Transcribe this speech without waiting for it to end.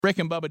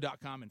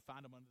rickandbubba.com and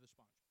find them under the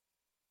sponsor.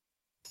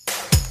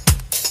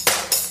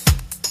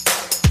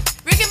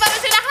 Rick and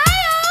Bubba's in Ohio.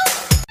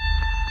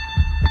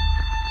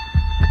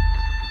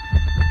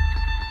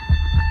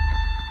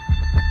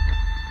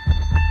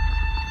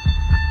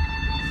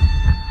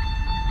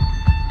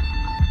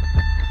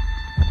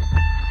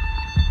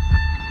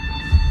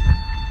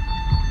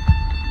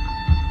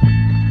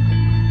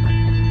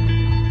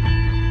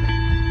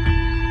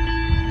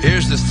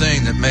 Here's the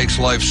thing that makes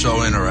life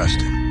so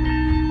interesting.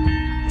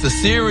 The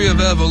theory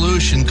of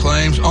evolution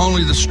claims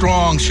only the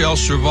strong shall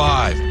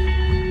survive.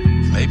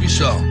 Maybe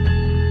so.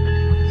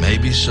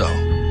 Maybe so.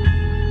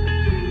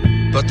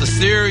 But the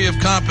theory of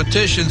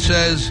competition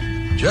says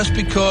just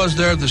because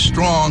they're the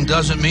strong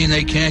doesn't mean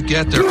they can't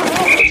get their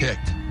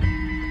kicked.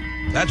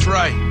 That's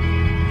right.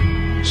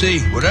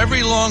 See, what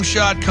every long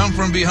shot come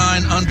from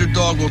behind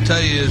underdog will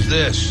tell you is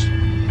this.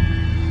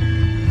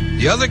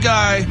 The other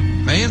guy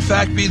may in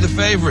fact be the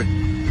favorite.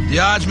 The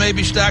odds may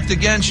be stacked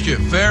against you.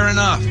 Fair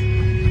enough.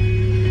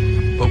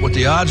 But what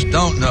the odds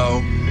don't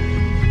know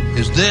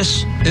is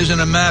this isn't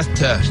a math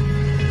test.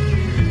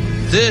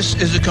 This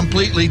is a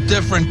completely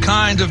different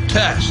kind of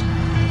test.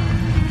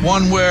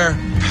 One where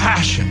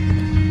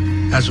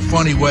passion has a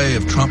funny way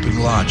of trumping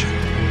logic.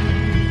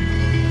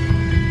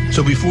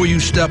 So before you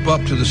step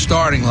up to the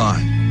starting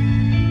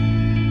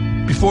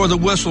line, before the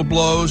whistle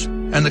blows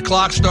and the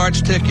clock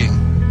starts ticking,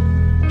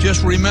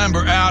 just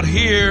remember out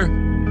here,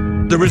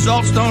 the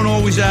results don't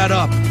always add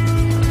up.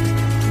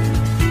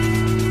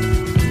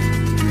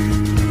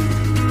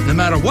 No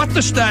matter what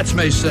the stats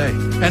may say,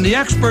 and the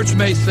experts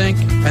may think,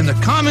 and the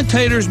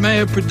commentators may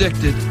have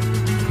predicted,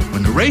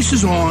 when the race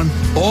is on,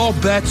 all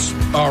bets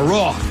are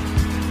off.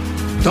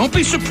 Don't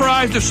be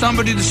surprised if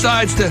somebody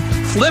decides to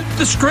flip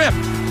the script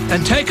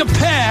and take a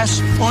pass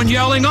on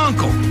yelling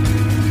uncle.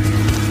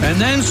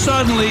 And then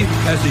suddenly,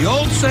 as the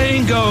old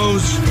saying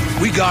goes,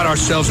 we got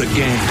ourselves a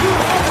game.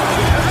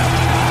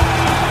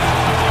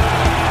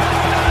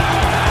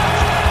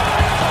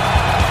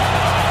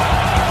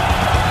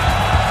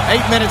 8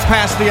 minutes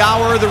past the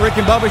hour, the Rick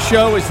and Bubba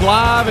Show is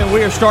live, and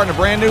we are starting a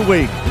brand new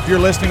week. If you're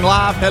listening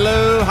live,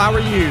 hello, how are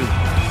you?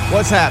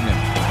 What's happening?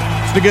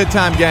 It's the Good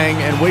Time Gang,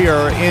 and we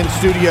are in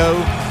studio,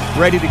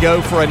 ready to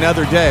go for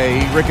another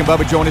day. Rick and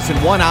Bubba join us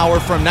in 1 hour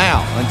from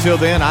now. Until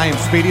then, I am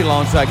Speedy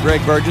alongside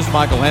Greg Burgess,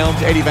 Michael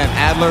Helms, Eddie Van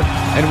Adler,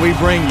 and we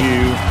bring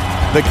you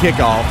the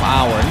Kickoff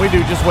Hour. And we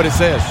do just what it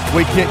says.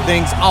 We kick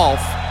things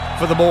off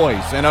for the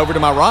boys. And over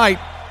to my right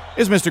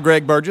is Mr.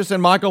 Greg Burgess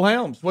and Michael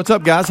Helms. What's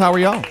up, guys? How are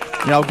y'all?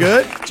 Y'all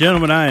good?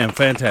 Gentlemen, I am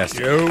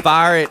fantastic.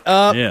 Fire it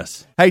up.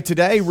 Yes. Hey,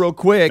 today, real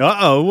quick.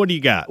 Uh-oh, what do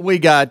you got? We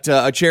got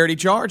a charity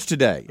charge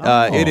today.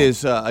 It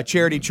is a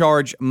charity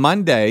charge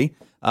Monday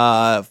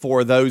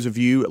for those of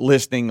you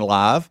listening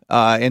live.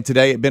 And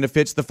today it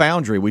benefits the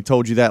Foundry. We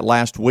told you that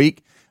last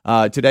week.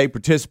 Today,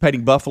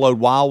 participating Buffalo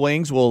Wild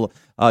Wings will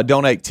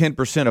donate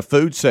 10% of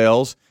food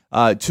sales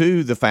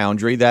to the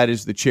Foundry. That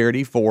is the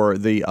charity for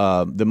the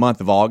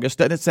month of August.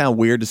 Doesn't it sound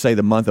weird to say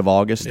the month of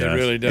August? It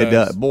really does. It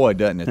does. Boy,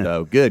 doesn't it,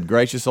 though? Good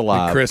gracious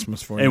alive. Good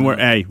Christmas for you. And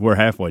we're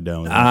halfway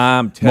done with it.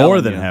 I'm telling you.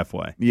 More than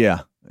halfway.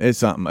 Yeah, it's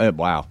something.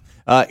 Wow.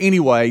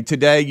 Anyway,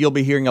 today you'll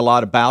be hearing a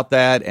lot about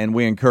that, and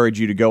we encourage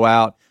you to go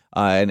out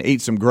and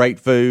eat some great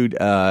food,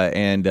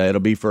 and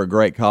it'll be for a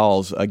great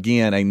cause.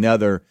 Again,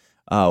 another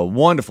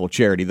wonderful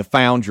charity, the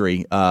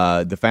Foundry.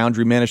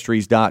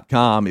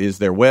 TheFoundryMinistries.com is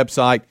their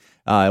website.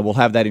 We'll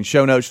have that in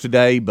show notes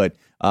today, but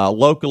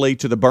locally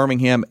to the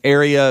Birmingham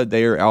area,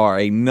 there are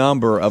a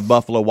number of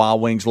Buffalo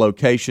Wild Wings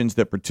locations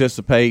that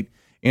participate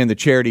in the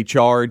charity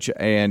charge,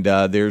 and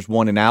there's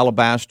one in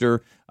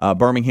Alabaster,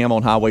 Birmingham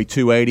on Highway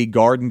 280,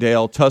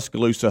 Gardendale,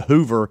 Tuscaloosa,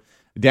 Hoover,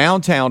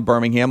 downtown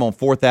Birmingham on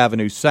 4th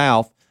Avenue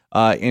South,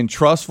 in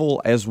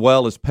Trussville, as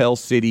well as Pell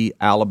City,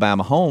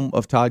 Alabama, home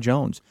of Ty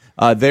Jones.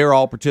 They're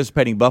all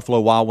participating Buffalo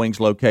Wild Wings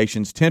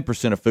locations.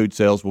 10% of food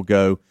sales will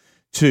go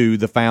to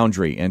the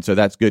Foundry, and so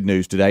that's good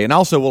news today. And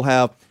also we'll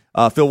have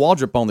Phil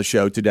Waldrop on the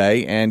show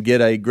today and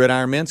get a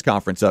Gridiron Men's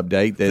Conference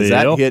update as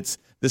that hits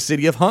the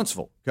city of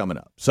Huntsville coming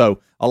up.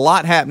 So a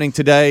lot happening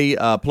today,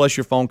 plus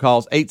your phone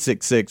calls,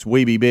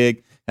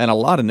 866-WE-BE-BIG, and a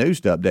lot of news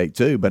to update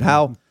too. But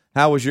how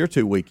was your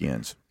 2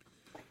 weekends?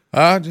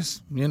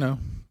 Just,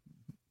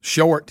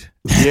 short.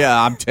 Yeah,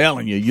 I'm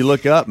telling you. You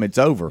look up and it's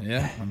over.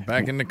 Yeah, I'm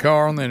back in the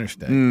car on the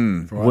interstate.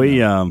 More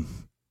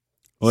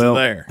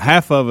than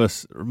half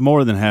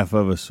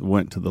of us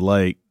went to the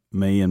lake,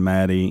 me and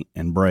Maddie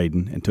and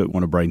Braden, and took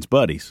one of Braden's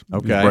buddies.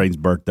 Okay. It was Braden's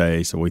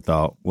birthday, so we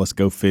thought, let's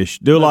go fish.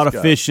 Do a lot of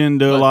fishing,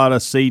 do a lot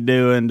of sea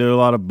doing, do a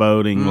lot of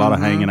boating, a lot of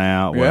hanging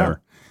out, whatever.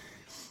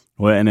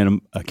 Well, and then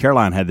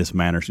Caroline had this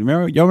manners. Y'all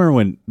remember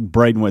when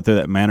Braden went through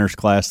that manners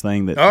class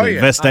thing that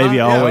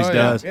Vestavia always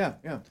does? Yeah.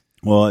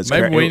 Well,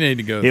 maybe we need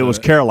to go. It was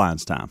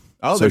Caroline's time.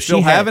 Oh, so they're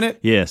still having it?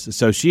 Yes.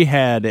 So she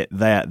had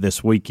that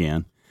this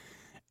weekend,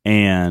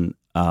 and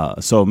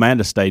so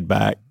Amanda stayed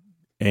back,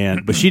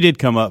 but she did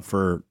come up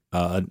for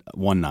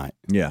one night.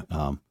 Yeah.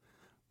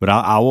 But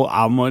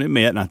I'm going to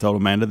admit, and I told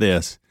Amanda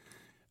this,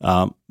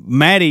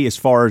 Maddie, as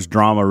far as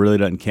drama, really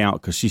doesn't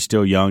count because she's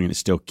still young and it's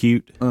still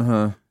cute.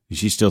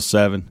 She's still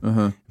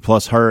 7.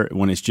 Plus her,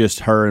 when it's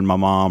just her and my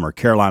mom or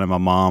Caroline and my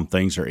mom,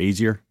 things are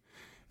easier.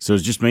 So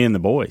it's just me and the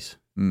boys.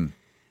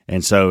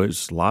 And so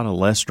it's a lot of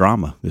less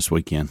drama this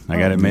weekend. I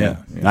got to admit.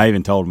 Yeah. I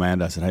even told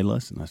Amanda, I said, hey,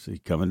 listen, I said,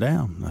 you're coming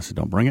down. I said,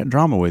 don't bring that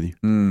drama with you.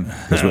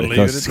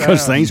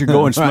 Because things are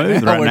going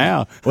smooth right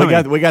now.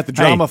 We got the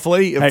drama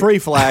free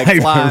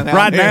flag flying out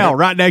right now.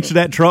 Right next to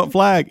that Trump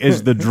flag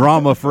is the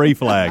drama free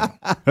flag.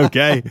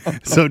 Okay?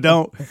 So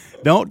don't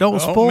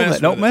spoil that.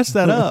 Don't mess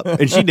that up.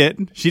 And she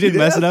didn't. She didn't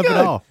mess it up at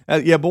all.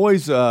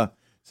 Boys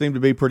seem to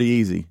be pretty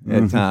easy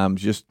at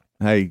times. Just,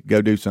 hey,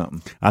 go do something.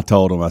 I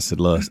told them, I said,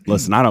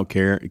 listen, I don't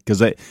care.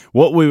 Because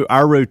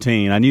our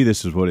routine, I knew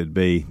this is what it'd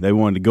be. They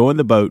wanted to go in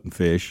the boat and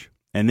fish.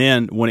 And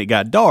then when it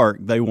got dark,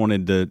 they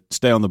wanted to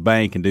stay on the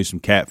bank and do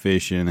some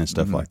catfishing and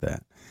stuff like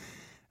that.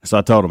 So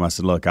I told them, I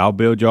said, look, I'll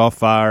build y'all a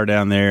fire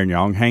down there and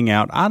y'all can hang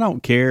out. I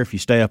don't care if you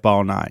stay up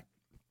all night.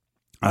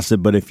 I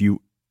said, but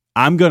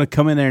I'm going to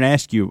come in there and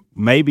ask you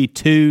maybe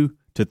 2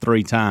 to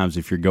 3 times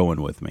if you're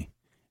going with me,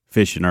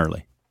 fishing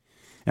early.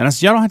 And I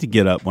said, y'all don't have to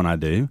get up when I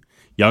do.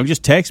 Y'all can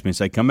just text me and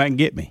say, come back and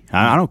get me.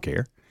 I don't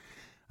care.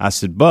 I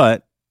said,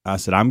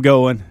 I'm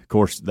going. Of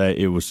course,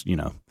 it was,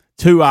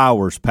 2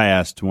 hours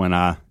passed when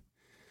I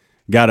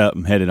got up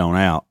and headed on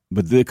out.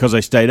 But because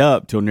they stayed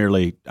up till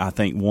nearly, I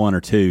think, 1 or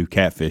 2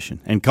 catfishing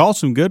and caught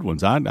some good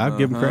ones. I'd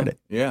give them credit.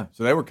 Yeah.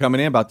 So they were coming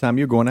in by the time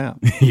you were going out.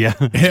 Yeah.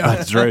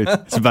 That's true.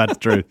 It's about the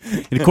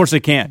truth. And of course they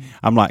can't.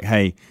 I'm like,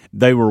 hey,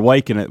 they were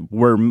waking at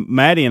where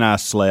Maddie and I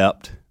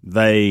slept.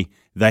 They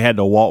had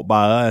to walk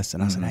by us,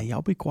 and I said, hey,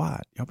 y'all be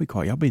quiet. Y'all be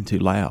quiet. Y'all being too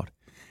loud.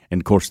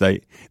 And, of course,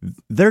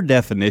 their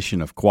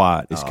definition of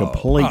quiet is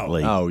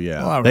completely. Oh,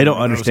 yeah. Well, they don't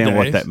understand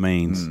what that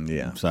means.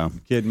 Yeah. So,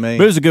 kidding me?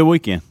 But it was a good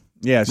weekend.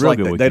 Yeah, it's like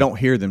they don't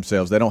hear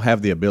themselves. They don't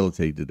have the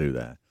ability to do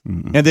that.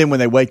 And then when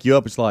they wake you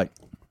up, it's like,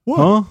 what?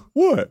 Huh?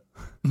 What?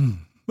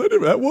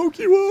 That woke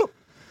you up?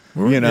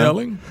 We're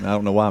yelling. I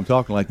don't know why I'm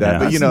talking like that,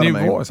 but That's you know a new what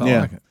I mean. voice. I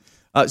like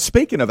it.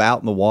 Speaking of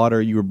out in the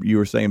water, you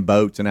were saying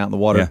boats and out in the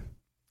water. Yeah.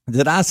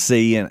 Did I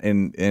see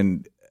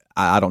and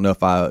I don't know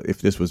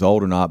if this was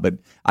old or not, but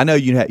I know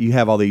you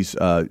have all these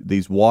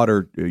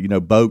water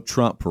boat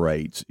Trump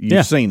parades.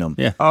 You've seen them.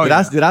 Yeah.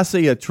 Did I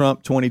see a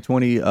Trump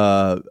 2020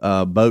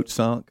 boat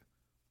sunk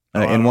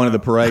in one of the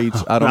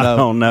parades? I don't know. I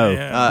don't know.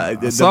 Yeah.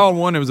 I saw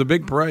one. It was a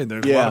big parade.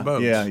 There's a lot of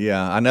boats.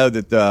 Yeah. I know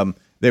that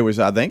there was,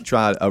 I think,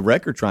 a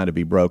record trying to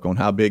be broke on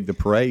how big the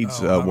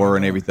parades were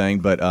and everything.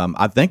 But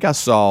I think I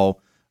saw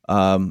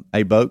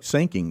a boat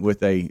sinking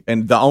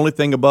and the only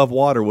thing above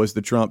water was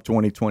the Trump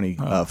 2020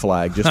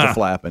 flag, just a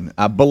flapping.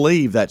 I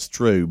believe that's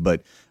true,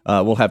 but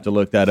we'll have to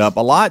look that up.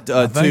 A lot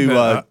a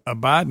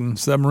Biden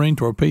submarine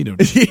torpedo.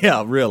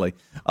 Yeah, really.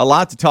 A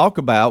lot to talk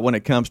about when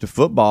it comes to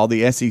football.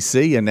 The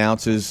SEC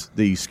announces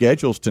the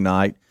schedules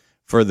tonight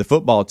for the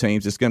football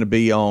teams. It's going to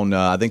be on,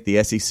 I think,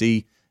 the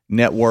SEC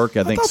network.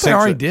 I think they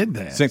already did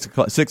that.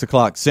 6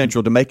 o'clock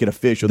Central to make it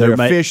official. They're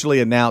officially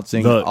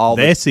announcing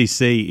the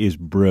SEC is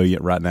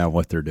brilliant right now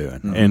what they're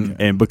doing,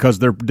 and because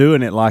they're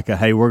doing it like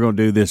hey, we're going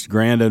to do this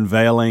grand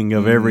unveiling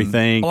of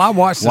everything. Well, I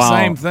watched the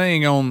same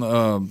thing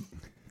on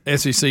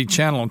SEC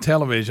channel on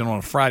television on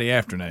a Friday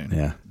afternoon.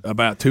 Yeah.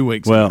 About 2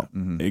 weeks ago.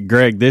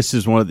 Greg, this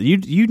is one of the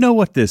you know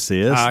what this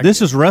is.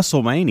 This is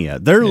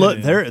WrestleMania.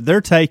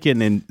 They're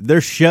taking and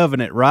they're shoving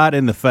it right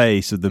in the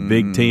face of the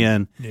Big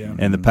Ten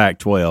and the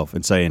Pac-12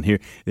 and saying here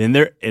and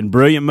they're in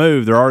brilliant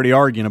move. They're already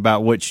arguing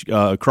about which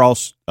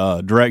cross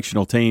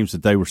directional teams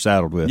that they were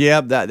saddled with. Yeah,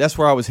 that's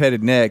where I was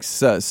headed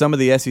next. Some of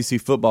the SEC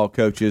football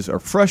coaches are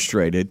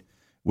frustrated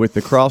with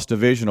the cross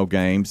divisional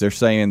games. They're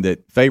saying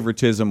that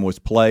favoritism was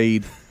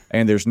played.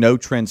 And there's no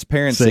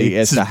transparency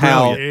as to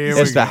how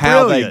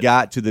they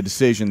got to the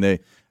decision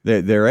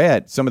they're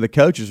at. Some of the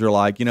coaches are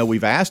like,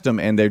 we've asked them,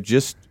 and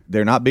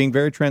they're not being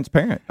very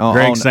transparent.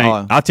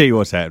 I'll tell you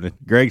what's happening.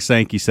 Greg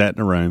Sankey sat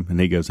in a room,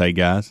 and he goes, "Hey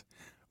guys,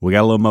 we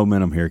got a little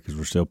momentum here because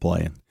we're still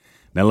playing.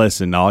 Now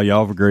listen, all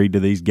y'all have agreed to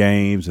these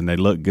games, and they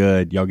look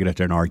good. Y'all get out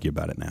there and argue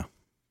about it now.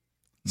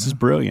 This is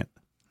brilliant.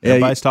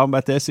 Everybody's talking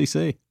about the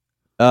SEC."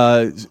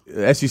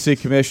 SEC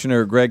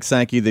Commissioner Greg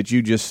Sankey that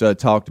you just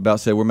talked about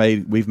said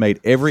we've made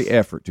every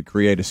effort to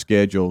create a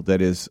schedule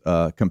that is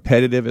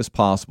competitive as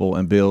possible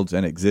and builds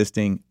an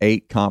existing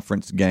 8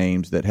 conference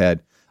games that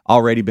had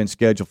already been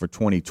scheduled for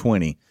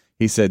 2020.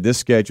 He said this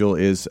schedule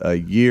is a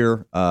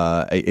year.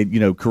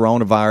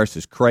 Coronavirus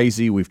is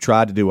crazy. We've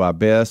tried to do our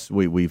best.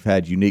 We've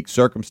had unique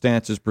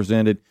circumstances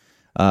presented,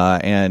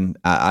 and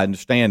I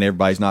understand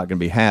everybody's not going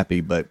to be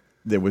happy, but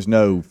there was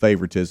no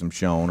favoritism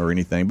shown or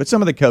anything, but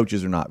some of the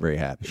coaches are not very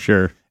happy.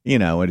 Sure,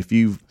 and if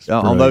you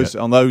on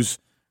those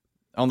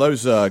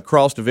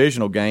cross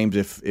divisional games,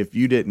 if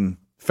you didn't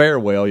fare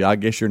well, I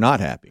guess you're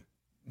not happy.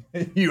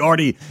 You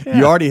already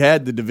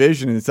had the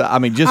division, and I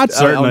mean,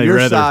 just on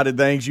your side of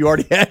things, you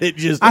already had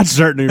it. I'd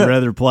certainly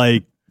rather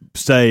play,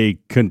 say,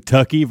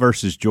 Kentucky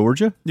versus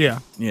Georgia. Yeah.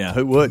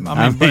 Who wouldn't? What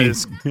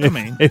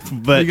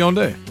are you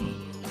gonna do?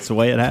 That's the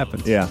way it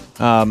happens. Yeah.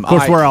 Of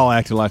course, we're all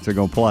acting like they're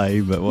going to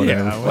play, but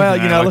whatever. Yeah, Well,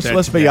 you know, like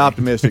let's be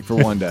optimistic for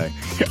one day.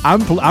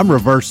 I'm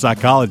reverse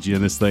psychology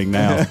in this thing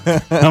now.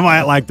 I'm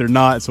act like they're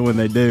not, so when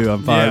they do,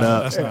 I'm fired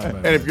up. That's not bad.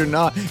 And if you're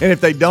not, and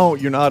if they don't,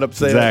 you're not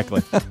upset.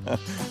 Exactly.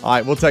 All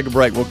right, we'll take a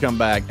break. We'll come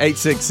back.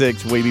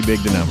 866 Weeby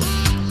Big the number.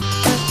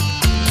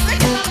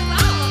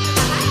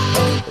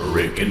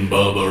 Rick and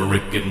Bubba,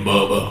 Rick and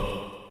Bubba.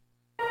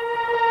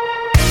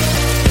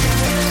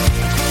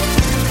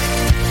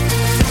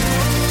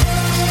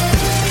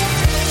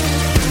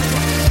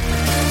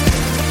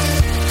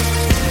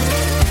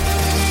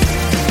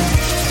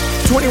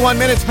 21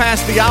 minutes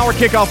past the hour.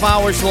 Kickoff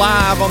hours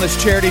live on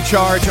this Charity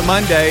Charge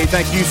Monday.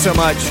 Thank you so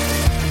much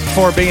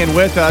for being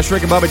with us.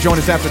 Rick and Bubba join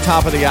us after the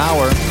top of the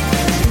hour.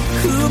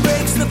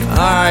 All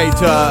right,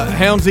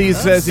 Helmsy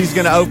says he's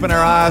going to open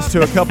our eyes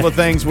to a couple of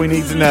things we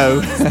need to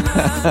know.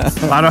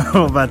 I don't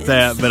know about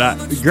that,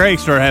 but Greg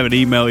started having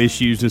email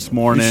issues this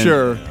morning.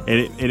 Sure.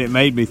 And it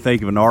made me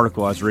think of an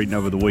article I was reading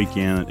over the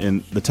weekend,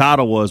 and the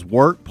title was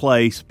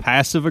Workplace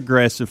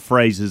Passive-Aggressive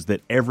Phrases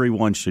That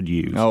Everyone Should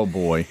Use. Oh,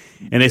 boy.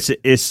 And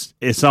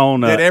it's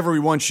on that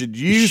everyone should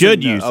use.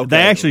 Okay.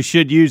 They actually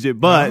should use it,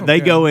 but they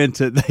go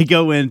into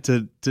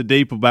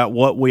deep about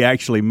what we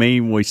actually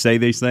mean when we say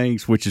these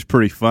things, which is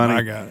pretty funny.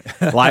 I got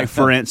it. Like,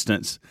 for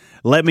instance,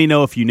 let me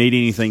know if you need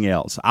anything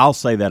else. I'll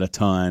say that a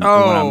ton when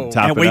I'm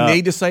typing and we up.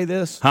 need to say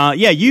this?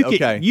 Yeah,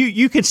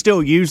 you can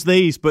still use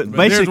these, but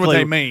basically what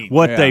they mean.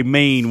 They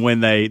mean when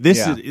they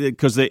is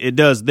because it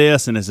does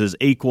this and it says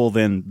equal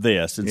then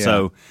this, and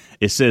so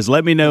it says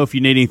let me know if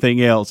you need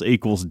anything else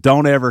equals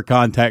don't ever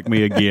contact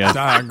me again.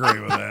 I agree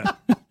with that.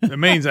 It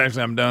means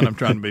actually I'm done. I'm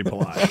trying to be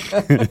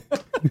polite.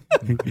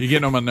 You're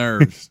getting on my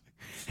nerves.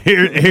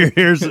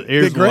 Here's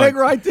Did Greg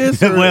write this?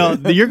 Well,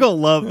 you're gonna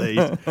love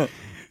these.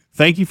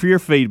 Thank you for your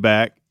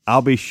feedback.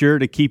 I'll be sure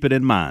to keep it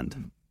in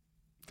mind.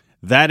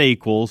 That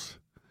equals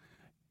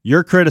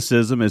your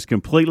criticism is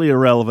completely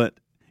irrelevant,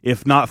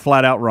 if not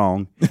flat out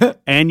wrong,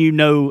 and you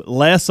know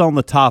less on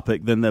the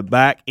topic than the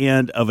back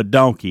end of a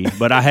donkey,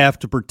 but I have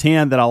to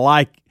pretend that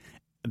I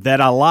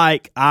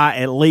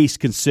at least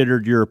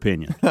considered your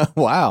opinion.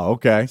 Wow,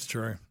 okay. It's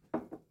true.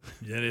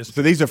 Yeah, it is.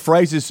 So these are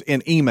phrases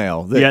in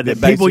email that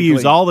people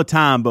use all the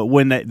time, but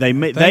when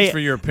Thanks for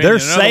your opinion. they're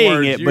In other saying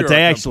words, it, but you're they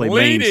a actually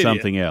complete mean idiot.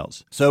 something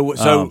else.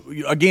 So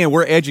again,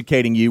 we're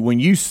educating you. When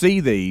you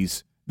see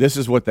these, this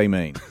is what they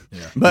mean.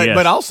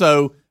 But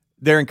also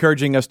they're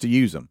encouraging us to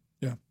use them.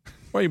 Yeah.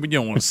 Well, you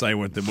don't want to say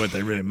what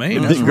they really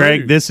mean.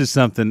 Greg, this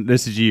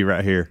is you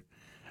right here.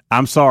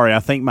 I'm sorry. I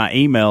think my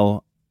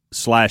email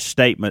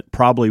 /statement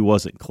probably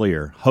wasn't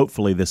clear.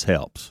 Hopefully this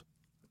helps.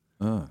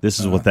 This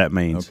is what that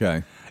means.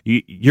 Okay.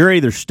 You're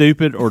either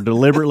stupid or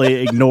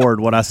deliberately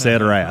ignored what I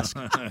said or asked.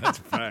 That's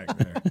a fact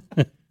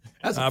there.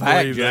 That's a I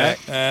fact, believe Jack.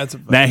 that. That's a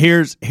fact. Now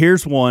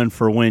here's one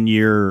for when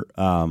you're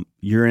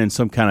in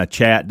some kind of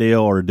chat deal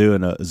or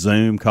doing a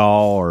Zoom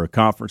call or a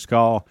conference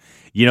call.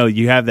 You know,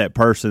 you have that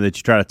person that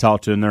you try to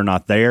talk to and they're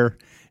not there.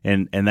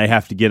 And they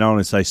have to get on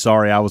and say,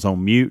 sorry, I was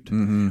on mute.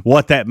 Mm-hmm.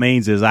 What that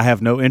means is I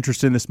have no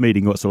interest in this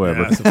meeting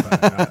whatsoever. Yeah, that's a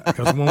fact.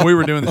 Because when we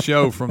were doing the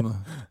show from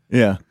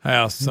the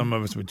house, some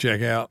of us would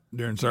check out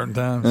during certain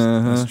times.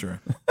 That's true.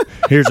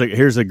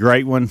 Here's a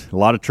great one. A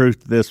lot of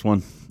truth to this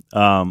one.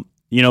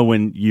 You know,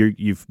 when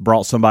you've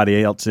brought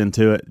somebody else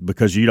into it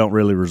because you don't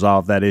really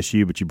resolve that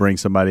issue, but you bring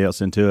somebody else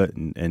into it,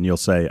 and you'll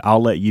say,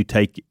 I'll let you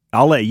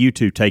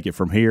two take it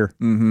from here.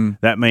 Mm-hmm.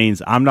 That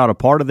means I'm not a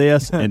part of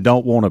this and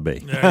don't want to be.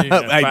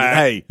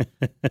 Hey,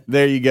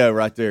 there you go,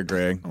 right there,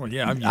 Greg. Oh,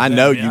 yeah, I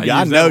know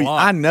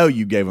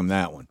you gave him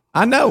that one.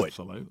 I know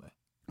Absolutely.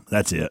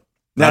 That's it.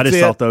 I just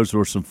thought those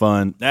were some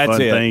fun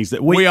things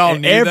that we all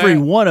knew. Every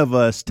one of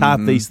us type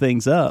these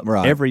things up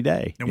every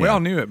day, and we all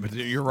knew it. But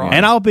you're right.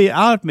 And I'll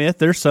admit,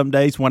 there's some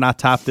days when I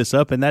type this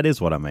up, and that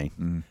is what I mean.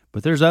 Mm-hmm.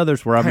 But there's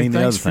others where I mean the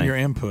other thing. Thanks for your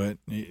input.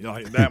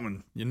 Like that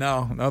one, in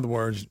other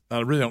words,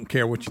 I really don't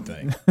care what you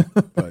think,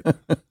 but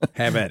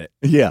have at it.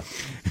 Yeah.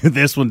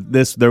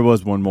 There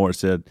was one more. It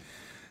said,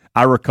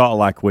 I recall,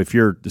 like if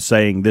you're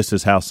saying this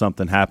is how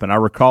something happened, I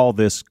recall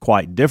this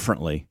quite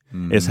differently.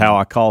 Mm-hmm. Is how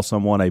I call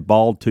someone a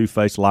bald,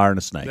 two-faced liar and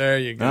a snake. There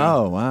you go.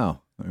 Oh, wow.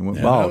 Bald,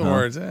 in other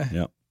words,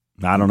 Yep.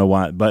 I don't know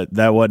why, but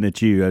that wasn't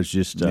it you. It was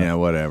just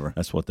whatever.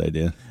 That's what they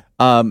did.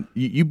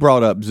 You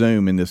brought up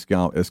Zoom in this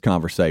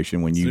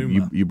conversation when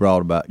you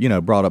brought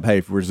up, hey,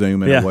 if we're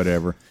Zooming or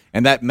whatever,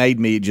 and that made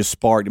me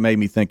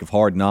think of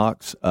Hard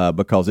Knocks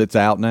because it's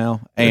out now.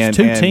 And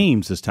there's two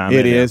teams this time.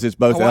 It is. It's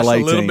both LA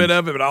teams. A little bit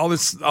of it, but all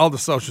the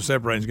social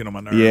separating is getting on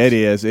my nerves. Yeah, it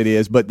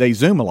is. But they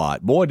Zoom a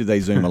lot. Boy, do they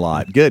Zoom a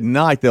lot. Good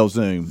night, they'll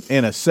Zoom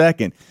in a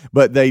second.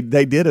 But they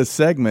did a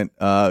segment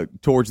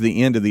towards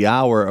the end of the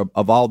hour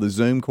of all the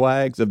Zoom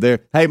quags of their,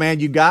 hey man,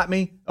 you got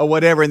me or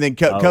whatever, and then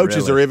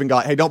coaches are even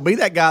going, hey, don't be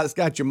that guy that's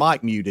got your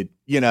mic muted,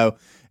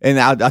 And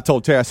I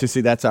told Terry, I said,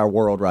 see, that's our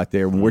world right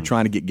there. When we're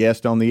trying to get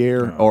guests on the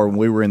air, or when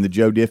we were in the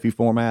Joe Diffie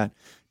format,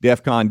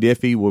 DEFCON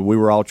Diffie, where we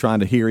were all trying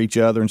to hear each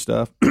other and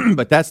stuff.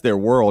 But that's their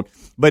world.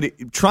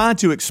 But trying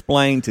to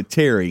explain to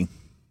Terry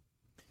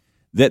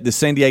that the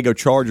San Diego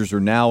Chargers are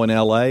now in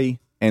L.A.,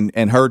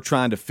 and her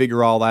trying to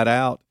figure all that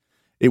out.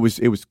 It was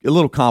a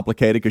little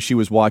complicated because she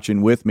was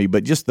watching with me,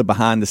 but just the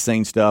behind the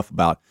scenes stuff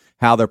about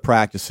how they're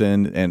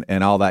practicing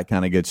and all that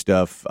kind of good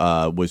stuff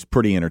was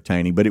pretty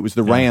entertaining. But it was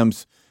the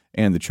Rams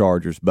and the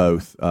Chargers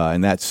both,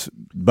 and that's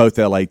both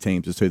LA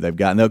teams is who they've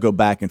got, and they'll go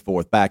back and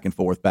forth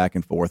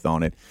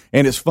on it.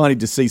 And it's funny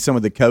to see some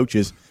of the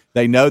coaches.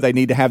 They know they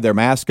need to have their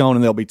mask on,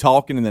 and they'll be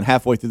talking, and then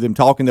halfway through them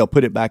talking, they'll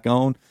put it back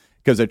on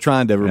because they're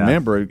trying to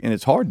remember, and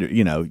it's hard to,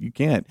 you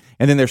can't.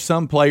 And then there's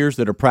some players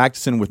that are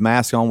practicing with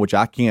masks on, which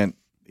I can't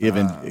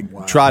even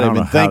try to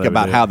even think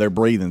about how they're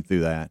breathing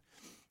through that.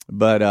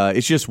 But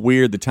it's just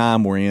weird the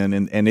time we're in,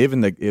 and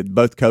even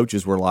both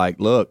coaches were like,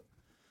 look,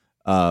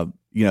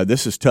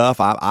 this is tough.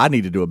 I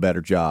need to do a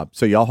better job.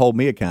 So y'all hold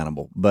me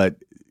accountable. But,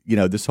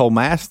 this whole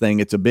mask thing,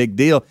 it's a big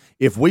deal.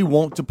 If we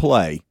want to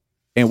play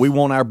and we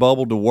want our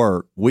bubble to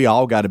work, we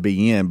all got to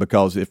be in,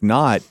 because if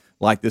not,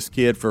 like this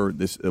kid for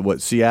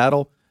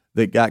Seattle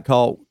that got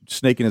caught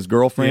sneaking his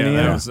girlfriend in,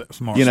 that was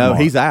smart.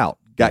 He's out,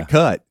 got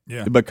cut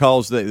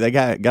because they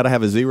got to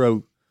have a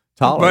zero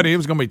tolerance. Buddy, it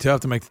was going to be tough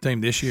to make the team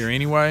this year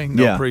anyway.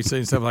 No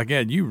preseason stuff like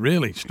that. You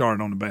really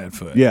started on the bad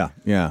foot. Yeah.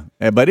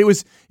 But it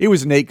was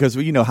neat because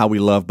you know how we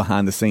love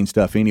behind the scenes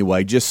stuff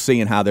anyway. Just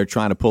seeing how they're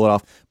trying to pull it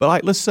off. But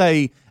like, let's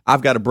say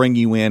I've got to bring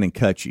you in and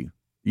cut you.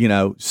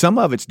 Some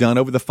of it's done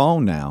over the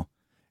phone now,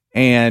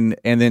 and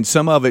then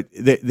some of it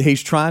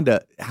he's trying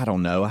to. I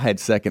don't know. I had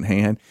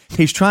secondhand.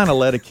 He's trying to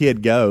let a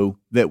kid go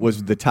that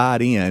was the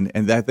tight end,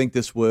 and I think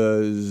this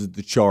was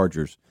the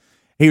Chargers.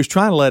 He was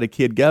trying to let a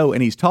kid go,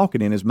 and he's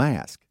talking in his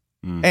mask.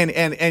 And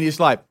it's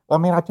like, I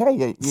mean, I tell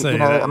you,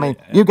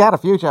 you got a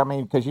future. I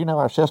mean, because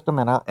our system,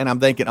 and I'm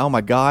thinking, oh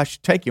my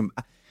gosh, take him.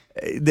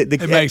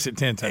 It makes it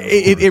 10 times.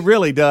 It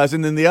really does.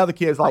 And then the other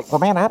kid's like, well,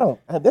 man, I don't.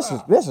 This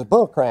is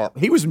bull crap.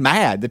 He was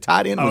mad. The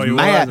tight end was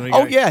mad.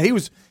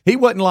 He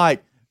wasn't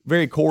like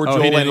very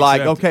cordial and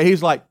like, okay.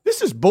 He's like,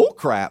 this is bull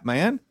crap,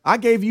 man. I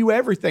gave you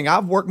everything.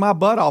 I've worked my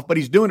butt off, but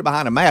he's doing it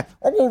behind a mask.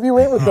 I gave you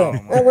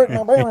everything. I worked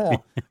my butt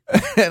off.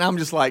 And I'm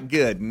just like,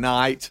 good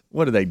night.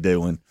 What are they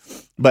doing?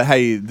 But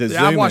hey,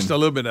 I watched a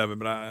little bit of it,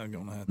 but I ain't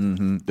gonna have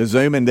to. The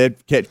zooming,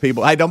 they'd catch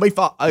people. Hey, don't be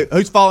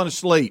who's falling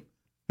asleep?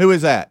 Who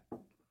is that?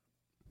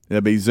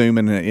 They'll be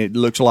zooming, and it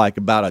looks like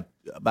about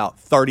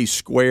 30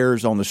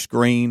 squares on the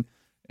screen,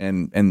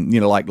 and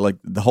like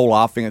the whole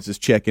offense is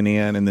checking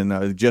in, and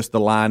then just the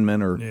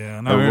linemen or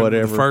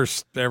whatever. The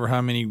first ever,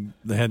 how many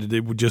they had to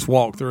do with just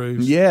walkthroughs?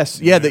 Yes,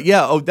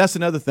 that's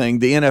another thing.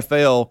 The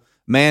NFL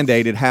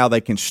mandated how they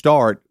can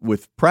start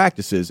with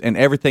practices, and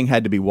everything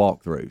had to be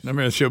walkthroughs. I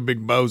mean, it showed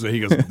Big Boza.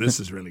 He goes, "This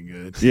is really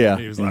good." Yeah,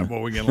 he was like,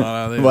 "Well, we get a lot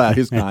out of this." Well,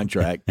 his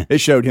contract. It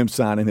showed him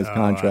signing his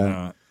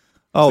contract.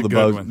 The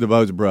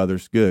Boza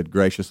brothers. Good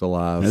gracious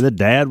alive. And the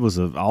dad was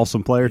an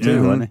awesome player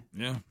too, wasn't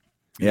he?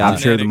 Yeah. I'm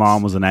sure the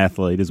mom was an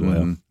athlete as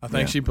well. I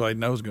think she played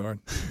nose guard.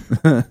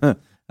 Who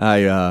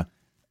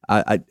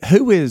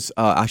is?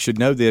 I should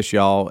know this,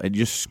 y'all, and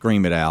just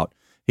scream it out.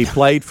 He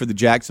played for the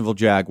Jacksonville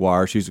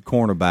Jaguars. He's a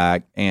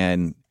cornerback,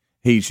 and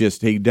he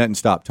doesn't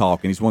stop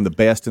talking. He's one of the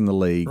best in the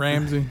league.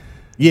 Ramsey?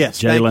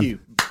 Yes, Jalen. thank you.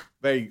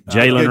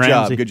 Jalen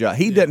Ramsey. Good job.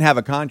 He doesn't have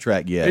a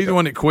contract yet. He's the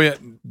one that quit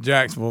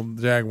Jacksonville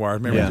Jaguars.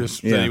 Remember, he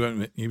just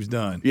said he was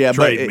done. Yeah,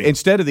 but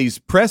instead of these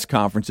press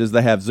conferences,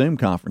 they have Zoom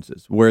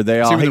conferences where they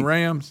all. See with the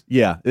Rams?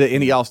 Yeah,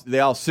 and they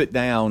all sit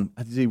down.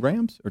 Is he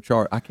Rams or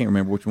Char? I can't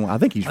remember which one. I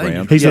think he's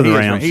Rams. He's the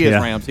Rams. He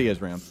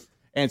is Rams.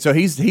 And so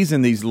he's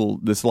in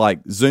this like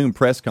Zoom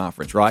press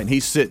conference, right? And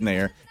he's sitting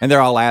there, and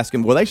they're all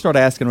asking. Well, they start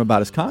asking him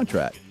about his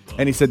contract,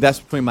 and he said that's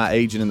between my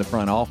agent and the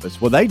front office.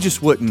 Well, they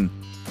just wouldn't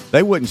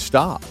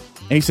stop.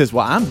 And he says,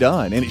 well, I'm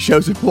done. And it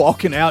shows him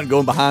walking out and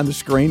going behind the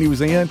screen he was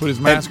in. Put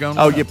his mask on.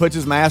 Puts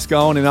his mask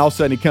on, and all of a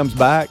sudden he comes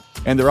back,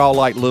 and they're all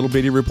like little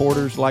bitty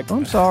reporters, like,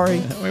 I'm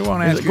sorry. We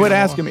won't ask you. Quit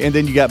asking me. And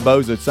then you got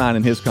Boza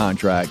signing his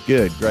contract.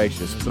 Good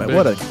gracious.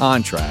 What a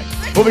contract.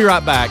 We'll be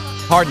right back.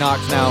 Hard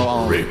Knocks now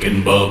on Rick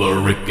and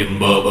Bubba, Rick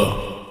and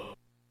Bubba.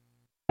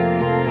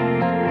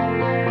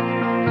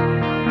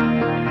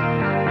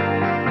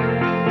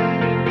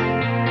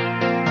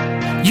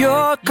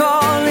 You're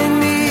calling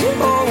me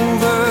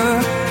over.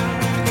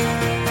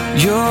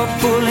 You're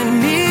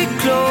pulling me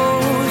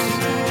close.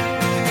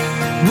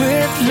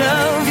 With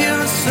love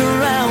you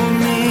surround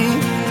me.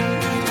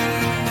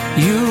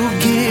 You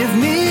give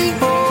me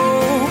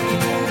hope.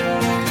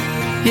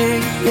 Yeah,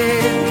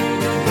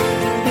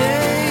 yeah,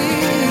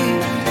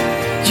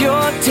 yeah.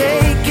 You're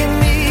taking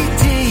me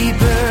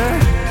deeper.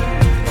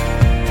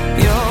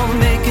 You're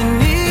making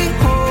me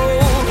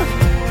whole.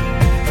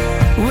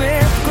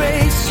 With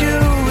grace you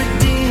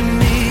redeem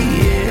me,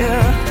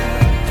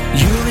 yeah.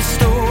 You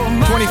restore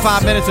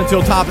 25 minutes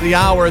until top of the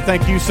hour.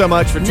 Thank you so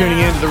much for tuning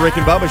in to the Rick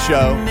and Bubba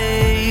Show.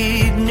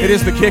 It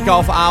is the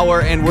kickoff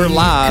hour, and we're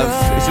live.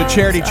 It's a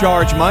Charity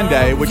Charge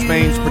Monday, which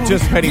means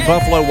participating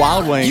Buffalo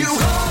Wild Wings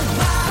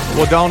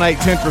will donate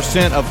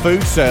 10% of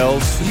food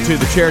sales to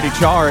the Charity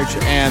Charge.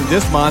 And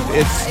this month,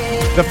 it's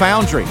the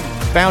Foundry.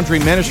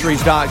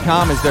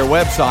 FoundryMinistries.com is their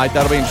website.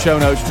 That'll be in show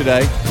notes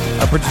today.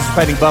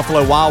 Participating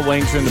Buffalo Wild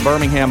Wings are in the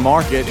Birmingham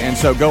market, and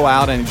so go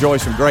out and enjoy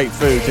some great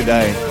food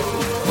today.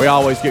 We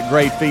always get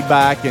great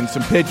feedback and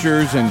some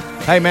pictures. And,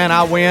 hey, man,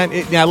 I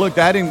went. Now, look,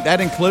 that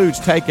includes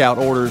takeout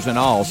orders and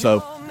all.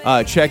 So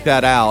check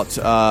that out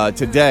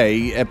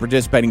today at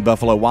participating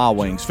Buffalo Wild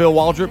Wings. Phil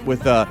Waldrop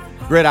with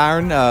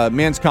Gridiron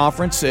Men's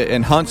Conference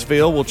in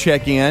Huntsville will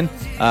check in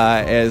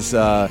as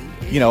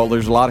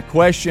there's a lot of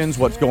questions.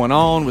 What's going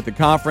on with the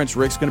conference?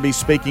 Rick's going to be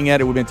speaking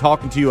at it. We've been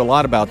talking to you a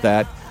lot about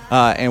that.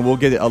 And we'll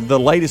get the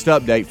latest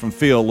update from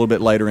Phil a little bit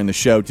later in the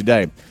show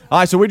today. All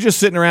right, so we're just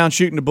sitting around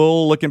shooting the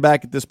bull, looking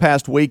back at this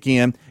past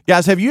weekend.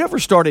 Guys, have you ever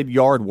started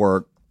yard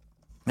work?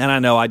 And I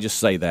know I just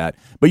say that,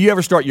 but you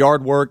ever start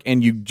yard work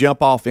and you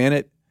jump off in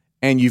it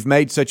and you've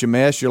made such a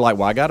mess, you're like,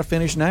 well, I got to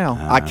finish now.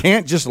 I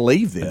can't just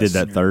leave this. I did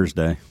that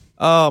Thursday.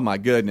 Oh, my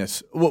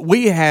goodness.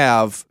 We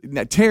have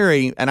 –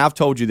 Terry, and I've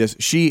told you this,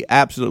 she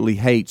absolutely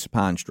hates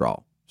pine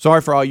straw.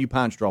 Sorry for all you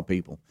pine straw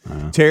people.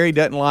 Terry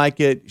doesn't like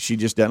it. She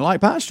just doesn't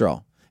like pine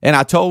straw. And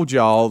I told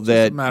y'all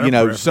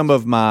that, some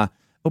of my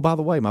 – oh, by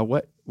the way,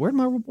 where'd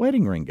my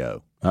wedding ring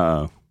go?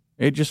 Uh-oh.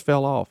 It just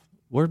fell off.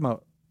 Where'd my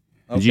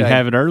 – Did you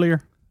have it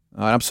earlier?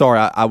 I'm sorry.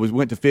 I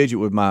went to fidget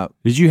with my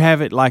 – Did you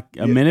have it like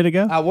a minute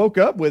ago? I woke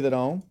up with it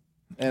on.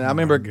 And I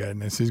remember –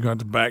 goodness, he's going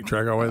to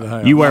backtrack all the way to the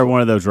house. You wear one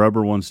of those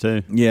rubber ones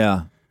too?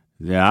 Yeah.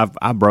 Yeah,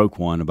 I broke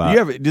one about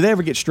 – do they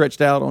ever get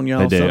stretched out on y'all?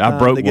 They do. Sometime? I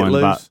broke they get one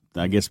loose?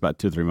 about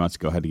 2 or 3 months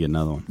ago. I had to get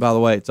another one. By the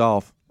way, it's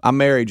off. I'm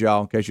married,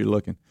 y'all, in case you're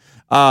looking.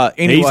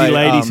 Anyway, easy,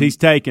 ladies. He's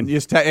taken.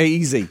 Just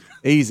easy.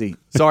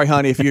 Sorry,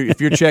 honey.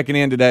 If you're checking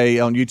in today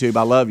on YouTube,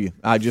 I love you.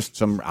 I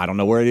don't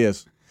know where it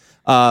is.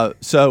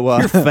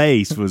 Your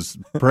face was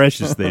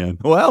precious then.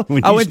 Well,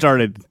 when you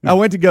started, I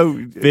went to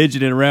go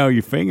fidgeting around with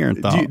your finger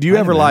and thought. Do you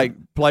ever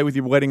play with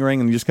your wedding ring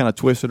and just kind of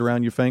twist it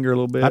around your finger a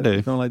little bit? I do,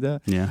 something like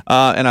that. Yeah.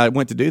 And I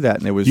went to do that,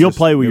 and it was. You'll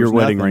play with your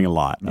wedding ring a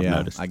lot. I've yeah,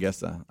 noticed. I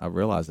guess I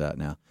realize that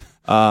now.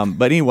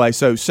 But anyway,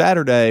 so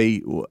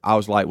Saturday, I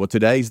was like, well,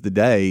 today's the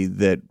day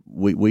that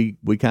we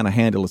kind of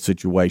handle a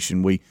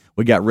situation. We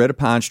got rid of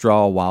pine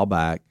straw a while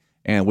back,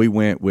 and we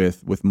went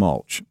with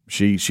mulch.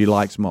 She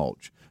likes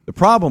mulch. The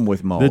problem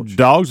with mulch, the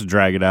dogs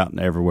drag it out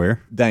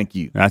everywhere. Thank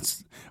you.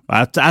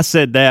 I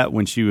said that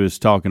when she was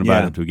talking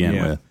about it to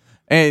begin with.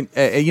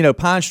 And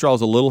pine straw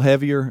is a little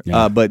heavier,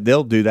 but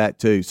they'll do that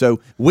too.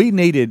 So we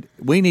needed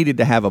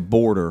to have a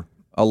border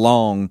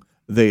along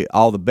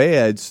all the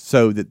beds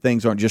so that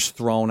things aren't just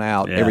thrown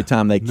out every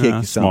time they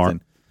kick something.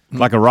 Smart.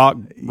 Like a rock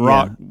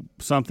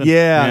something.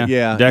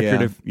 Yeah,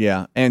 decorative.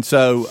 Yeah. And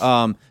so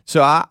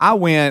I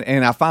went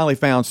and I finally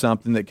found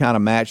something that kind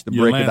of matched the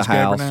brick of the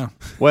house. Now?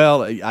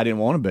 Well, I didn't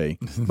want to be,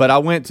 but I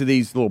went to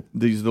these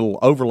little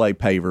overlay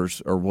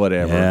pavers or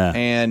whatever,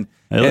 and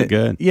they look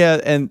good. Yeah,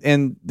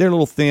 and they're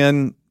little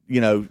thin,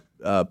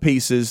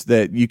 pieces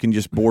that you can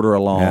just border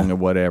along or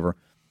whatever.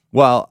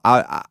 Well,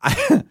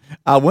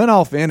 I went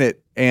off in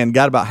it and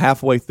got about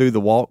halfway through the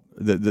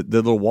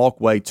little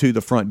walkway to the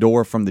front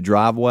door from the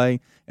driveway,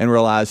 and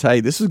realized,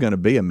 hey, this is going to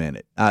be a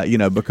minute,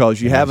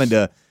 because you're having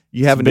to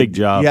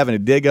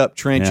dig up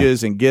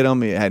trenches and get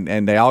them,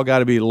 and they all got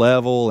to be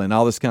level and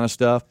all this kind of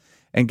stuff.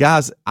 And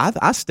guys,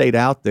 I stayed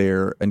out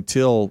there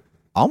until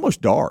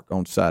almost dark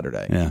on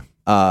Saturday,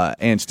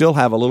 and still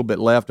have a little bit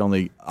left on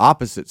the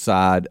opposite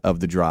side of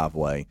the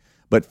driveway,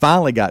 but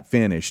finally got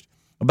finished.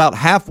 About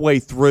halfway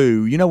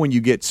through, when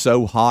you get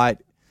so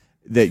hot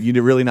that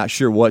you're really not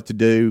sure what to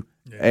do,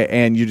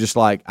 and you're just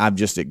like, I'm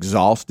just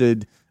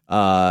exhausted.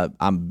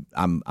 I'm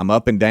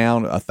up and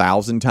down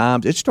 1,000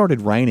 times. It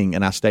started raining,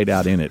 and I stayed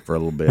out in it for a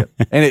little bit,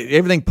 and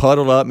everything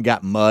puddled up and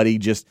got muddy.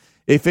 Just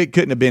if it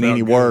couldn't have been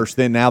any worse,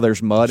 then now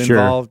there's mud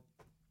involved,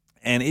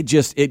 and it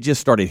just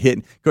started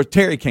hitting. Of course,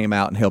 Terry came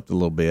out and helped a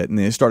little bit, and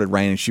then it started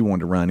raining. She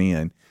wanted to run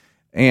in.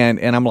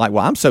 And I'm like,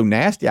 well, I'm so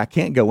nasty, I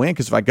can't go in,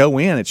 because if I go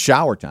in, it's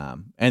shower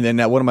time. And then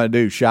what am I going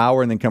to do,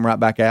 shower and then come right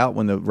back out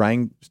when the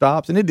rain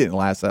stops? And it didn't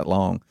last that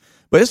long.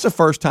 But it's the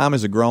first time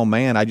as a grown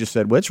man I just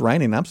said, well, it's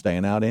raining, I'm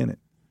staying out in it.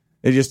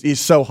 It's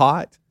so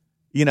hot.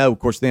 Of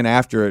course, then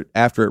after it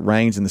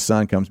rains and the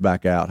sun comes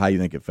back out, how you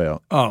think it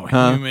felt? Oh,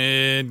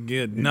 humid,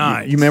 good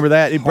night. You remember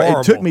that?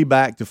 It took me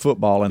back to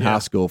football in high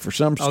school for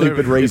some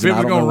stupid reason. If it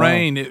was going to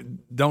rain,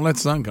 don't let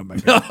the sun come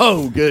back out.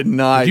 Oh, good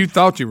night. You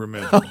thought you were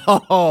miserable.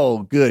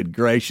 Oh, good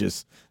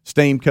gracious.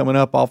 Steam coming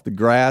up off the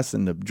grass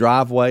and the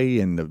driveway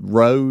and the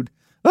road.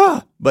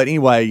 But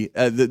anyway,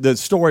 the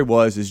story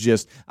is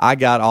just I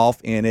got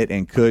off in it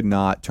and could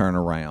not turn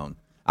around.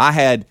 I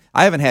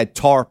haven't had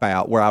tarp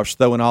out where I was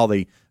throwing all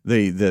the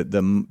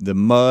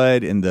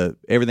mud and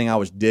everything I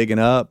was digging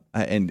up,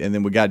 and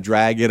then we got to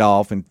drag it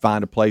off and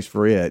find a place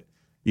for it,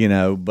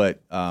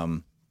 But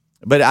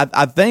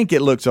I think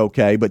it looks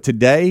okay. But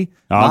today,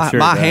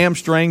 my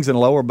hamstrings and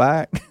lower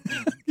back,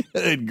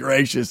 good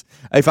gracious!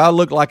 If I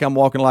look like I'm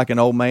walking like an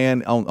old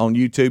man on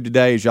YouTube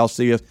today, as y'all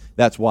see us,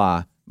 that's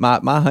why.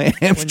 My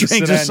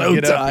hamstrings are so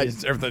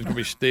tight. Everything's gonna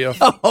be stiff.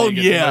 Oh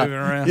yeah,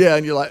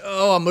 and you're like,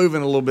 oh, I'm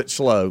moving a little bit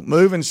slow,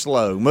 moving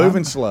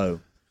slow.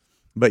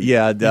 But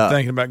yeah, you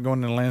thinking about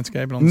going into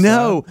landscaping on the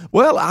side?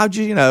 Well, I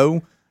just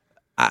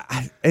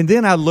and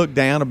then I look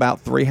down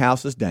about 3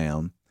 houses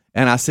down,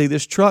 and I see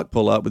this truck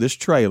pull up with this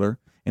trailer,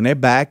 and they're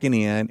backing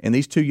in, and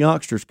these 2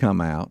 youngsters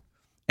come out,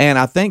 And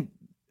I think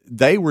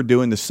they were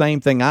doing the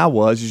same thing I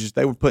was. It's just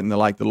they were putting the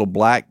little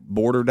black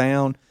border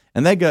down,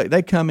 and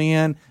they come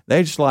in.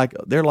 They're like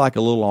a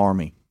little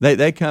army.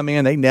 They come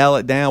in, they nail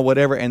it down,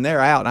 whatever, and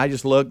they're out. And I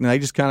just looked, and they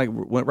just kind of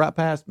went right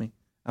past me.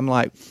 I'm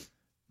like,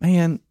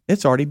 man,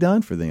 it's already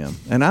done for them.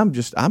 And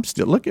I'm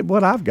still, look at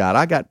what I've got.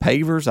 I got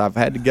pavers. I've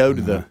had to go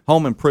to the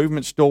home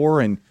improvement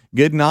store, and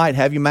good night,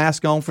 have your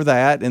mask on for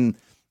that. And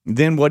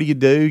then what do?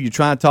 You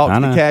try and talk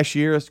to the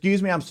cashier.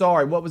 Excuse me, I'm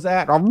sorry. What was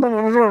that?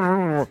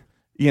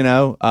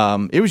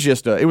 It was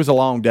just it was a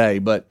long day,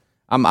 but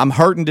I'm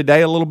hurting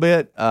today a little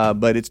bit,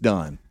 but it's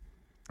done.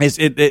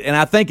 And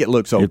I think it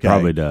looks okay. It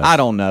probably does. I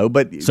don't know,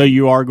 but so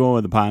you are going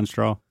with the pine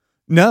straw?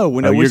 No,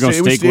 you're going to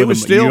stick with them. You are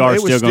still going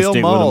to stick with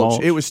the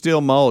mulch. It was still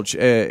mulch,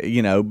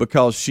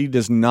 because she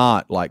does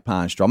not like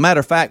pine straw. Matter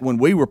of fact, when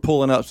we were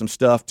pulling up some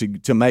stuff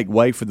to make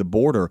way for the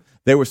border,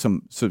 there was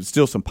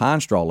still some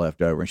pine straw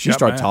left over, and she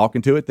started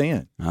talking to it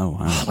then. Oh,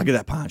 wow. Look at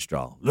that pine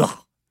straw. Ugh.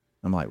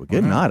 I'm like, well,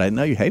 good night. I didn't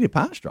know you hated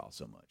pine straw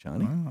so much,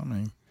 honey.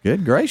 Well,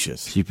 good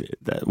gracious.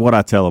 What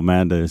I tell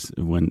Amanda is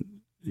when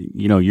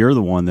you're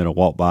the one that'll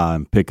walk by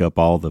and pick up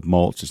all the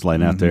mulch that's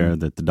laying out there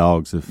that the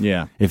dogs have.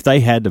 Yeah. If they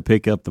had to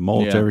pick up the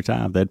mulch every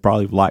time, they'd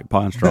probably like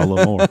pine straw a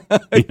little more.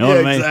 You know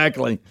what I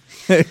mean?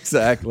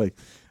 Exactly.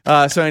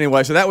 So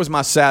anyway, that was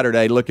my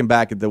Saturday. Looking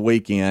back at the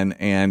weekend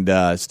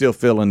and still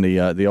feeling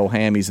the old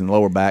hammies and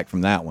lower back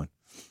from that one.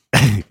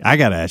 I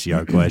got to ask you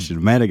a question.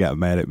 Amanda got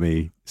mad at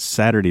me.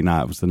 Saturday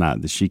night was the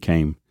night that she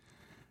came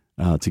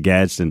to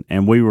Gadsden,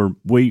 and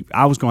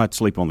I was going to have to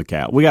sleep on the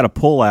couch. We got to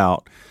pull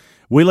out.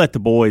 We let the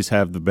boys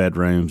have the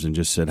bedrooms and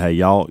just said, hey,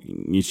 y'all,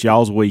 it's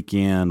y'all's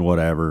weekend,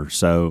 whatever.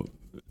 So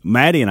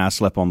Maddie and I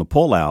slept on the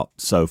pull-out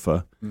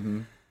sofa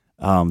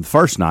the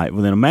first night.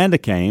 Well, then Amanda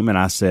came, and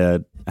I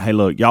said, hey,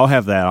 look, y'all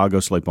have that. I'll go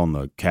sleep on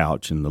the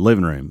couch in the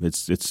living room.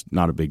 It's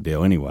not a big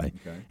deal anyway.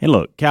 Okay. And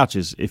look,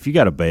 couches, if you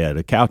got a bed,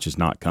 a couch is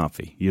not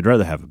comfy. You'd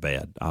rather have a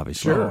bed,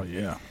 obviously. Sure,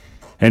 yeah.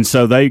 And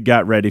so they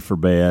got ready for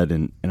bed,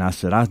 and I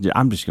said,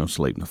 I'm just going to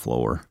sleep in the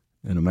floor.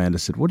 And Amanda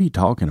said, what are you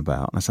talking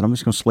about? And I said, I'm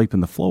just going to sleep in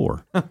the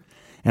floor.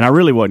 And I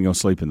really wasn't going to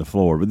sleep in the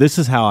floor, but this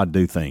is how I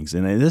do things,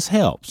 and this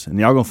helps. And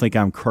y'all going to think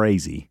I'm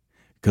crazy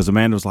because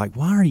Amanda was like,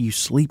 why are you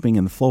sleeping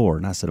in the floor?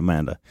 And I said,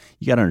 Amanda,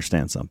 you got to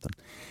understand something.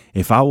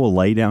 If I will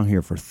lay down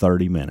here for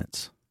 30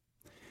 minutes,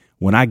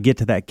 when I get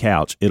to that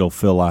couch, it'll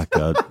feel like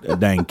a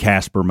dang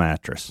Casper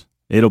mattress.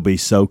 It'll be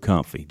so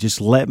comfy.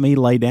 Just let me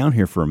lay down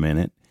here for a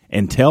minute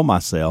and tell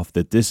myself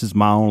that this is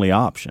my only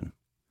option.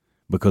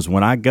 Because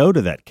when I go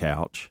to that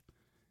couch,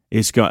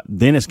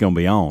 then it's going to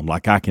be on.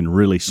 Like I can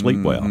really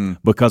sleep well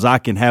because I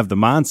can have the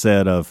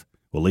mindset of,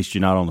 well, at least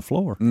you're not on the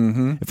floor.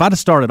 Mm-hmm. If I'd have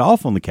started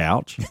off on the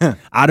couch,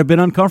 I'd have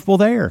been uncomfortable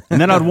there, and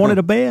then I'd wanted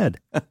a bed.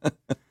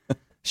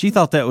 She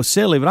thought that was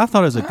silly, but I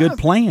thought it was a good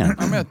plan.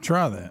 I'm going to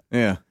try that.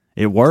 Yeah.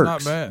 It works.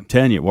 It's not bad. I'm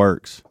telling you, it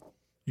works.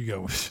 You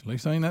go, at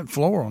least ain't that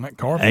floor on that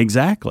carpet.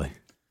 Exactly.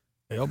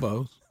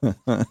 Elbows.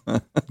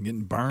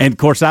 Getting burned. And, of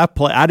course, I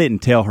didn't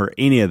tell her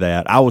any of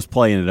that. I was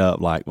playing it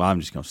up like, well, I'm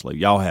just going to sleep.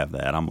 Y'all have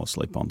that. I'm going to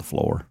sleep on the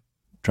floor.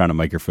 Trying to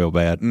make her feel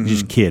bad. Mm-hmm.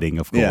 Just kidding,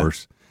 of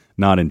course. Yeah.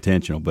 Not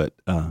intentional. But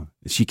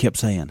she kept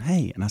saying,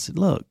 hey. And I said,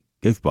 look,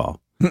 goofball.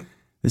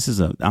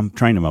 I'm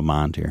training my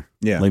mind here.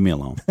 Yeah. Leave me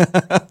alone.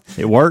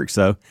 It works,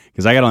 though,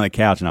 because I got on the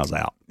couch and I was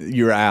out.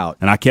 You were out.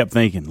 And I kept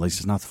thinking, at least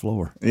it's not the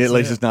floor. At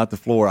least it's not the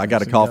floor. I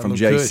got a call from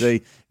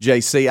JC.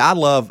 JC, I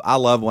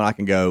love when I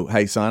can go,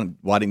 hey, son,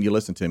 why didn't you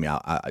listen to me?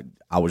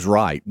 I was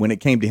right. When it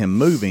came to him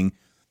moving,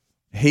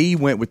 he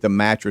went with the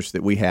mattress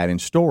that we had in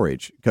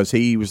storage because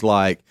he was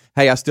like,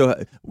 hey,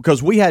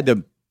 because we had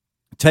to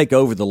take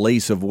over the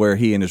lease of where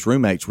he and his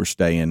roommates were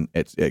staying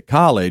at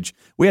college.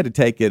 We had to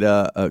take it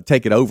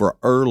over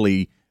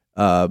early,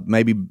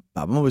 maybe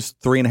almost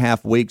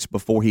 3.5 weeks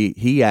before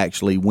he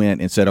actually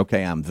went and said,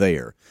 okay, I'm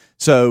there.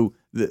 So,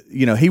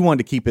 he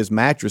wanted to keep his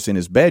mattress in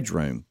his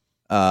bedroom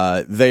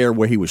there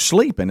where he was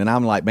sleeping. And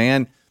I'm like,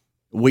 man,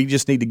 we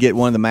just need to get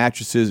one of the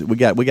mattresses. We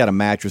got a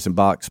mattress and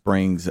box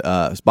spring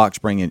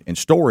in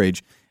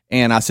storage.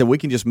 And I said, we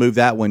can just move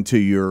that one to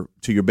your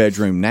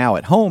bedroom now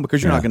at home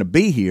because you're not going to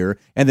be here,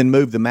 and then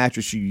move the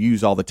mattress you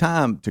use all the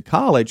time to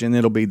college, and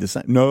it'll be the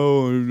same.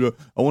 No,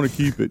 I want to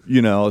keep it,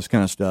 all this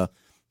kind of stuff.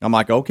 I'm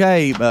like,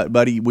 okay,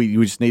 buddy, we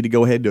just need to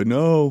go ahead and do it.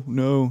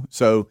 No.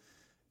 So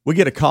we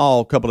get a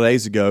call a couple of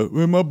days ago.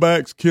 Well, my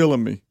back's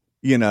killing me.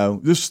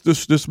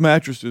 This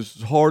mattress is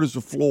as hard as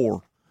the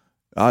floor.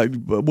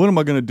 What am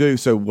I going to do?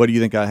 So what do you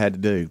think I had to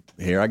do?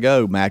 Here I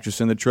go, mattress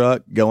in the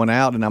truck, going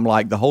out, and I'm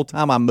like, the whole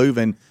time I'm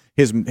moving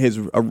his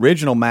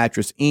original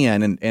mattress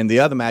in and the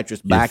other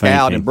mattress back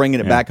out and bringing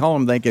it back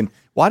home. I'm thinking,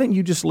 why didn't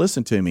you just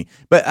listen to me?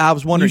 But I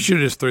was wondering. You should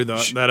have just threw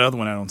that other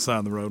one out on the side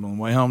of the road on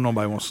the way home.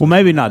 Nobody wants to. Well,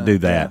 maybe not do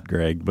that,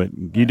 Greg, but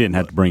you didn't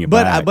have to bring it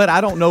back. But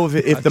I don't know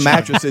if the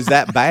mattress is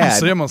that bad. I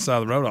see them on the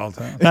side of the road all the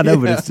time. I know,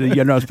 but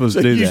you're not supposed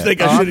to do that. You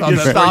think I should have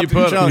just stopped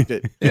and chunked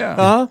it? Yeah.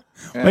 Huh?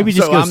 Yeah. Maybe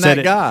just go set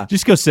it.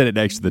 Just go set it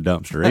next to the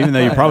dumpster, even though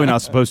you're probably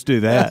not supposed to do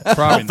that.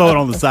 Probably throw it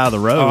on the side of the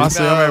road. Oh, I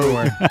see them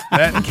everywhere.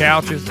 That and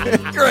couches.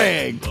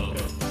 Greg.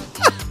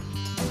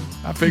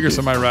 I figure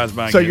somebody rides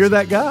by. So you're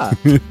that guy.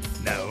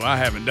 No, I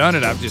haven't done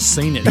it. I've just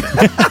seen it.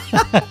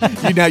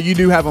 You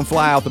do have them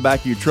fly out the back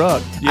of your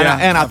truck. Yeah,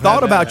 and I I've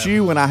thought had that about happen.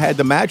 you when I had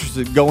the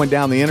mattresses going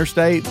down the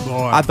interstate.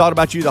 Boy. I thought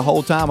about you the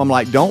whole time. I'm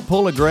like, don't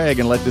pull a Greg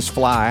and let this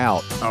fly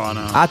out. Oh, I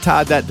know. I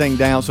tied that thing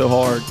down so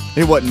hard,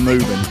 it wasn't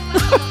moving.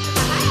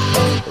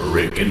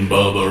 Rick and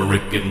Bubba,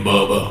 Rick and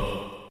Bubba.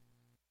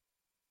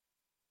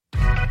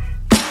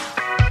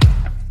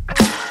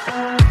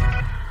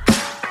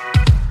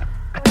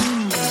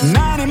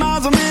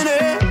 Miles a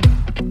minute.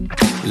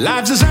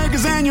 Life's a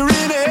circus and you're in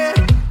it.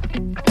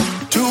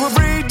 Too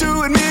afraid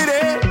to admit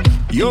it.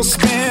 You're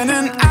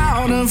spinning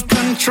out of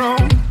control.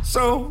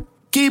 So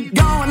keep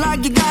going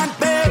like you got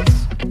this.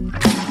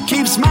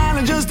 Keep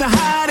smiling just to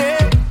hide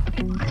it.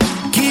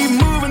 Keep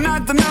moving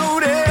not to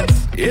notice.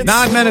 It's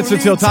 9 minutes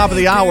until top of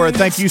the hour.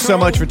 Thank you so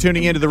much for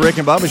tuning into the Rick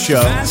and Bubba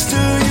Show.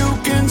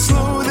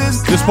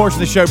 This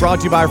portion of the show brought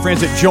to you by our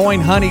friends at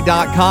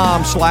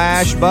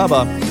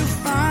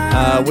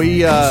joinhoney.com/Bubba.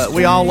 We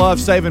all love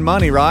saving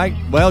money, right?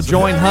 Well,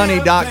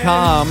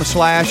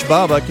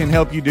 joinhoney.com/Bubba can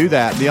help you do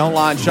that. The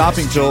online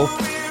shopping tool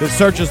that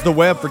searches the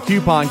web for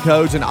coupon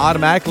codes and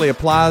automatically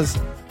applies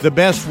the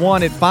best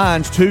one it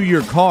finds to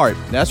your cart.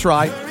 That's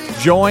right.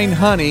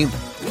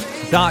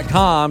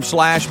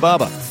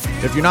 Joinhoney.com/Bubba.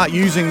 If you're not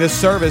using this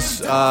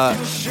service,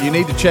 you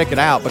need to check it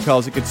out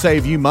because it could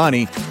save you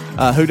money.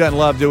 Who doesn't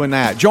love doing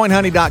that?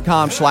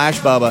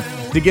 Joinhoney.com/Bubba.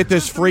 To get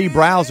this free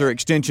browser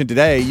extension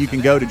today, you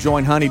can go to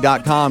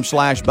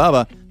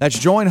joinhoney.com/Bubba. That's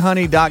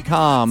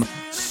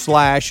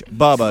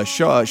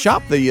joinhoney.com/Bubba.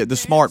 Shop the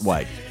smart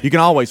way. You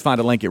can always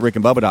find a link at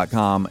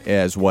rickandbubba.com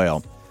as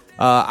well.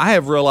 I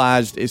have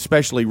realized,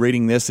 especially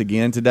reading this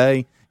again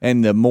today,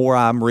 and the more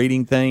I'm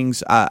reading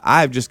things,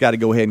 I've just got to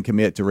go ahead and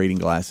commit to reading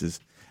glasses.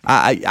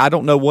 I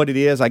don't know what it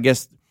is. I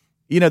guess,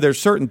 there's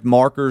certain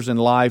markers in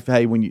life.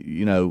 Hey, when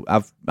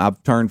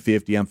I've turned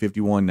 50. I'm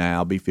 51 now.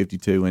 I'll be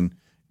 52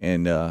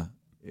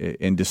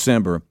 in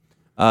December.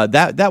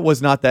 That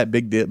was not that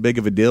big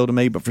of a deal to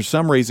me, but for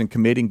some reason,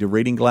 committing to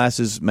reading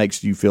glasses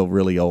makes you feel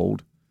really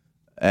old.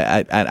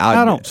 I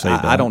don't say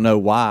that. I don't know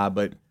why,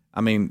 but I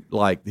mean,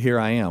 like, here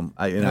I am.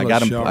 I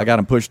got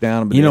them pushed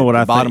down. You know what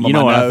I think? You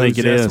know what I think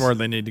it is? That's where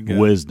they need to go.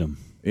 Wisdom.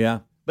 Yeah,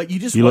 but you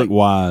look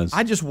wise.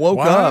 I just woke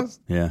up.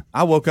 Yeah,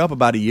 I woke up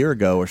about a year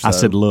ago or so. I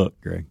said,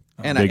 "Look, Greg,"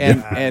 and I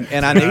needed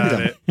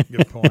them.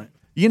 Good point.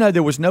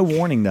 There was no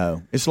warning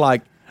though. It's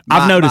like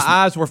I've noticed my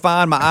eyes were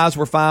fine. My eyes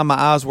were fine. My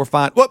eyes were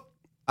fine. Whoop!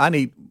 I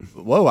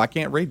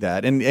can't read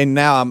that. And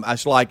now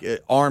it's like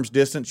arm's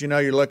distance.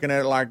 You're looking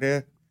at it like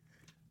this.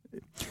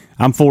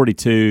 I'm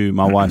 42.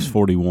 My wife's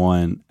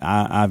 41.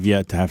 I've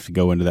yet to have to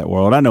go into that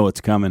world. I know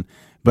it's coming,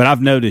 but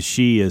I've noticed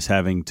she is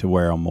having to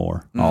wear them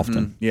more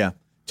often. Yeah,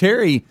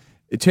 Terry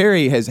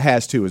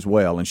has to as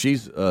well, and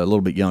she's a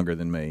little bit younger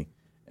than me,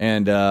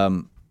 and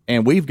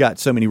we've got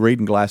so many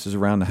reading glasses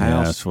around the house.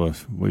 Yeah, that's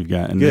what we've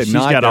got. And Good she's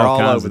night, got they're all all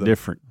kinds over of them.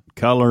 different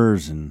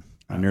colors, and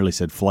I nearly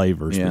said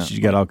flavors, but she's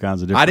got all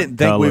kinds of different. I didn't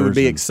think we would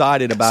be colors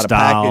excited about a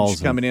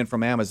package coming in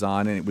from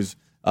Amazon, and it was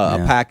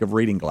a pack of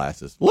reading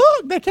glasses.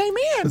 Look, they came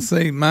in.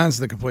 See, mine's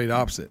the complete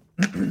opposite.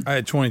 I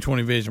had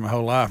 20/20 vision my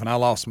whole life, and I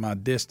lost my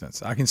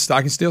distance. I can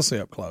still see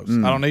up close.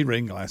 I don't need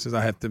reading glasses.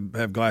 I have to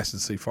have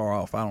glasses to see far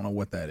off. I don't know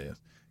what that is.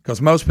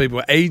 Because most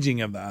people,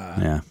 aging of the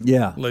eye,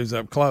 lose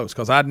up close.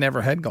 Because I'd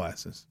never had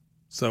glasses.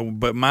 So,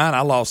 but mine,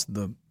 I lost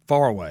the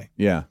far away.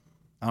 Yeah.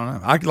 I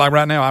don't know. Like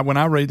right now, when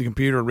I read the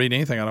computer or read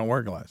anything, I don't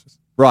wear glasses.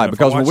 Right, so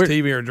because if I watch when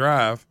TV or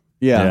drive.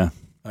 Yeah.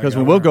 Because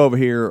when we'll go over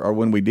here, or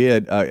when we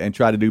did, and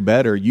try to do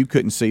better, you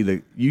couldn't see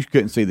the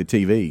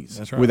TVs.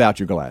 That's right. Without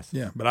your glasses.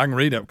 Yeah, but I can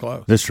read up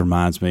close. This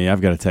reminds me,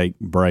 I've got to take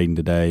Braden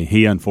today.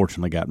 He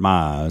unfortunately got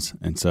my eyes,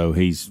 and so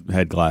he's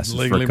had glasses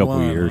Legally for a couple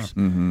blind, years.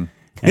 huh? Mm-hmm.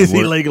 Is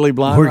he legally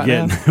blind?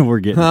 We're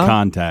getting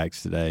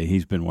contacts today.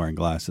 He's been wearing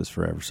glasses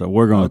forever, so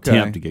we're going to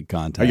attempt to get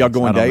contacts. Are y'all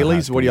going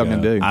dailies? What are y'all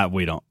going to do? I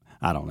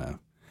don't know.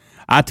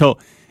 I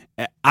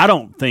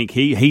don't think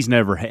he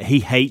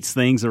hates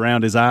things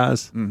around his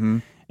eyes. Mm-hmm.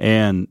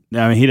 And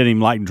I mean, he didn't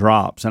even like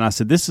drops. And I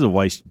said, this is a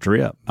waste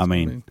trip. I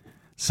mean,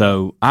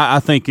 so I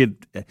think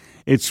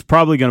it's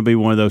probably going to be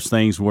one of those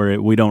things where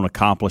we don't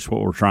accomplish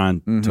what we're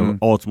trying to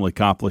ultimately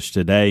accomplish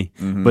today.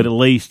 Mm-hmm. But at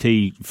least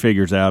he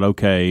figures out,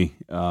 okay,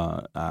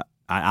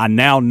 I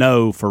now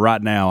know for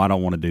right now I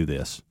don't want to do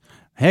this.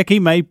 Heck,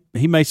 he may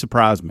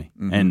surprise me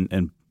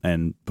and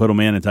put them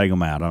in and take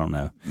them out. I don't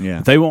know. Yeah.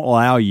 If they won't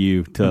allow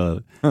you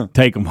to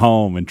take them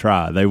home and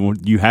try,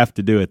 you have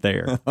to do it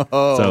there.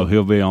 So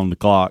he'll be on the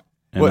clock.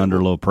 And under a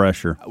little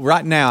pressure.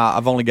 Right now,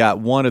 I've only got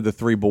one of the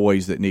three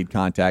boys that need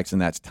contacts,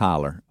 and that's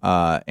Tyler.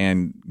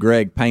 And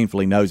Greg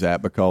painfully knows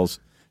that because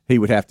he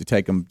would have to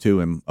take them to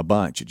him a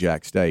bunch at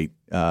Jack State.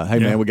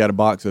 Man, we got a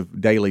box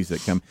of dailies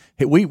that come.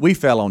 We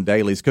fell on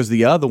dailies because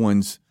the other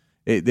ones,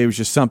 there was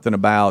just something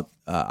about,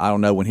 I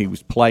don't know, when he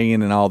was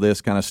playing and all this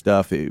kind of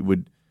stuff,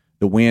 the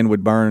wind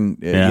would burn,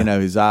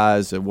 his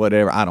eyes or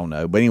whatever. I don't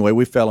know. But anyway,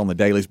 we fell on the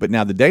dailies. But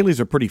now the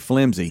dailies are pretty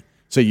flimsy,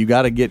 so you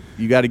got to get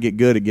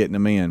good at getting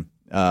them in.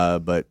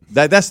 But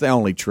that's the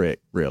only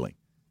trick, really.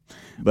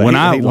 But when he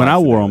I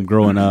likes wore it. them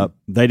growing up,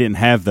 they didn't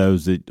have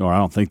those, or I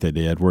don't think they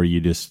did, where you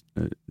just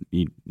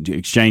you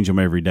exchange them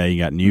every day.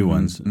 You got new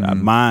ones.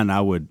 Mine,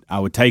 I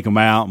would take them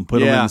out and put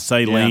them in the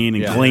saline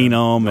and clean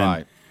them,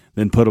 and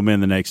then put them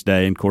in the next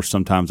day. And of course,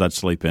 sometimes I'd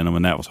sleep in them,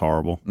 and that was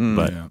horrible.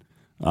 But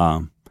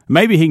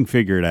maybe he can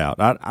figure it out.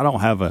 I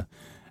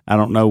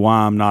don't know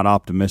why I'm not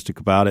optimistic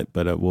about it,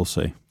 but we'll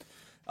see.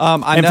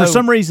 And for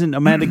some reason,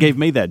 Amanda gave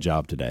me that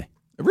job today.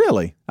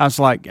 Really? I was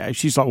like,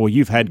 she's like, well,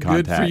 you've had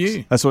contacts.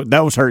 Good for you.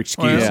 That was her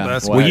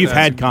excuse. Well, you've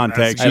had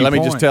contacts. Hey, let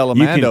me just tell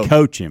you Amanda. can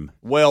coach him.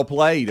 Well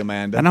played,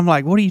 Amanda. And I'm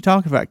like, what are you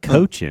talking about?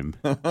 Coach him.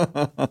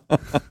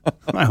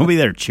 I'll be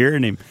there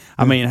cheering him.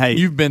 I mean, hey,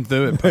 you've been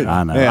through it. Pete.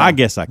 I know. Yeah. I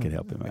guess I could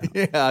help him out.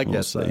 Yeah, I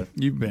guess so.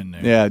 You've been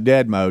there. Yeah,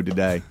 dad mode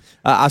today.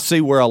 I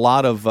see where a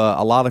lot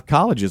of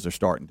colleges are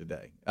starting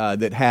today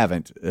that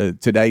haven't.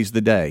 Today's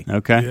the day.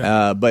 Okay.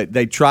 Yeah. But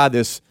they try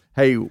this.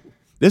 Hey,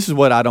 this is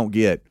what I don't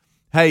get.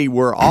 Hey,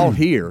 we're all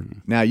here.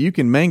 Now, you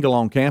can mingle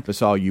on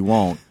campus all you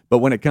want, but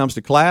when it comes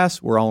to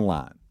class, we're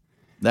online.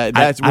 I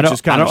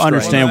don't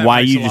understand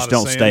why you just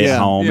don't stay at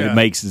home. It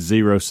makes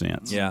zero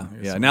sense. Yeah.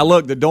 Now,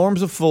 look, the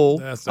dorms are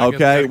full.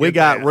 Okay, we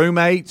got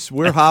roommates.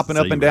 We're hopping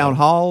up and down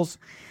halls.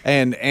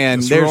 And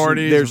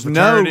there's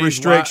no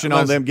restriction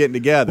on them getting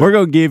together. We're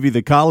going to give you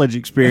the college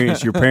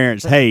experience your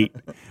parents hate.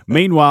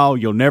 Meanwhile,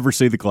 you'll never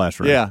see the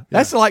classroom. Yeah,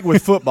 that's like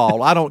with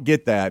football. I don't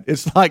get that.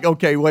 It's like,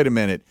 okay, wait a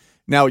minute.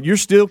 Now you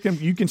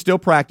can still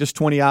practice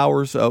 20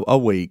 hours a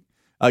week.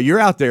 You're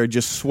out there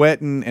just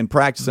sweating and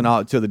practicing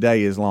all till the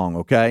day is long.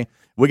 Okay,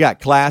 we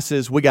got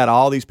classes, we got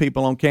all these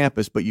people on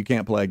campus, but you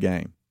can't play a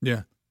game.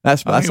 Yeah.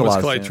 That's a lot. It was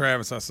Clay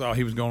Travis. I saw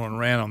he was going on a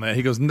rant on that.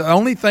 He goes, the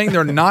only thing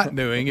they're not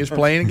doing is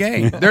playing a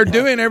game. They're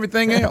doing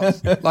everything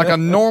else, like a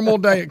normal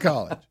day at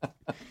college.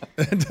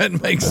 That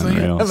doesn't make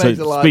sense.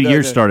 So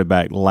yours started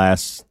back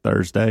last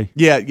Thursday.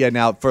 Yeah.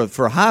 Now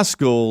for high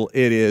school,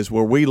 it is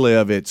where we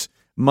live. It's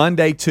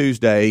Monday,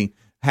 Tuesday,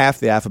 half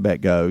the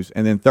alphabet goes,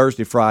 and then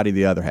Thursday, Friday,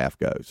 the other half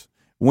goes.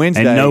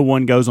 Wednesday, and no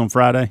one goes on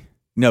Friday.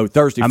 No,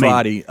 Thursday,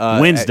 Friday,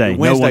 Wednesday.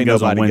 No one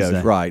goes on Wednesday.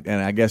 Goes, right?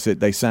 And I guess they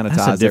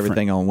sanitize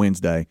everything on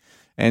Wednesday.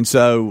 And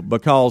so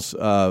because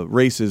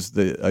Reese is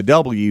a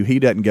W, he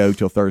doesn't go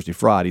till Thursday,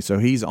 Friday, so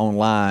he's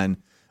online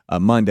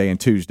Monday and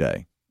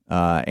Tuesday.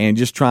 And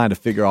just trying to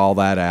figure all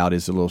that out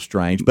is a little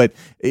strange. But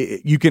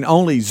you can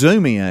only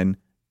Zoom in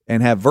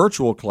and have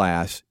virtual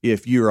class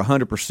if you're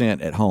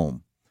 100% at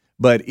home.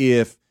 But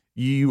if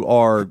you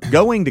are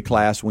going to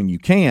class when you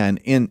can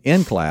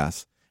in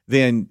class,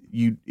 then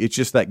it's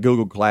just that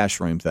Google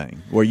Classroom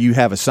thing where you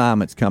have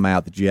assignments come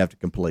out that you have to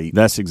complete.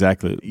 That's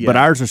exactly. Yeah. But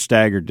ours are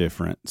staggered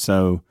different.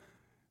 So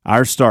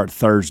ours start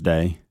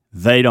Thursday.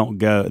 They don't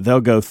go.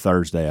 They'll go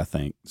Thursday. I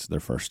think it's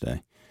their first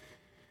day.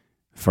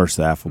 First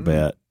the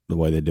alphabet. The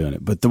way they're doing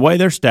it, but the way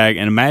they're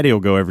staggered, and Maddie will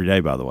go every day.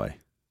 By the way.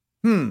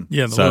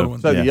 Yeah, the little one.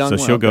 So the young so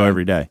one, she'll go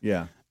every day.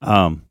 Yeah.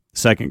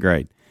 Second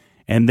grade,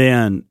 and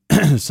then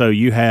so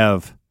you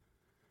have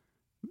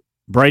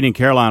Brady and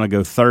Caroline will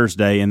go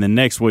Thursday, and then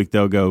next week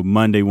they'll go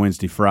Monday,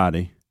 Wednesday,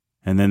 Friday,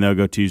 and then they'll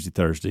go Tuesday,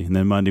 Thursday, and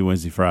then Monday,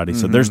 Wednesday, Friday.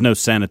 So there's no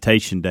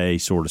sanitation day,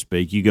 so to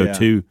speak. You go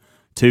two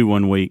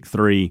 1 week,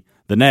 3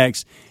 the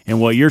next, and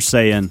what you're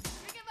saying.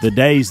 The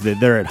days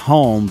that they're at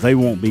home, they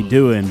won't be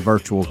doing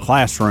virtual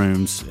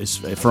classrooms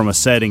from a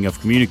setting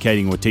of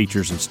communicating with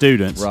teachers and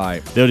students.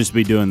 Right. They'll just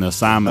be doing the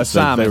assignments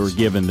that they were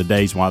given the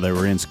days while they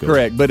were in school.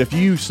 Correct. But if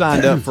you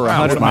signed up for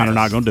 100%, mine are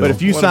not going to do. But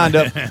if you signed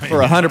up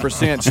for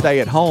 100% stay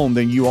at home,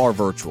 then you are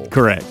virtual.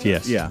 Correct.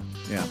 Yes. Yeah.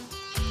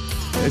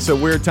 It's a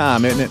weird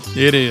time, isn't it?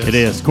 It is. It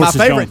is. Of My course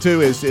favorite too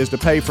is to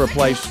pay for a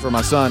place for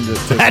my son to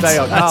stay at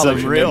college.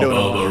 That's real.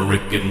 Bubba,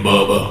 Rick and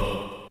Bubba.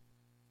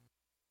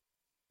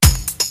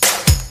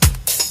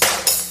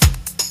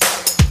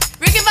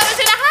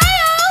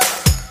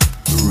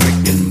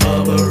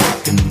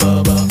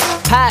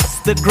 Pass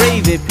the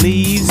gravy,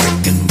 please.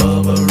 Rick and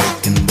Bubba,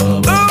 Rick and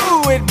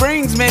Bubba. Ooh, it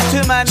brings me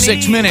to my knees.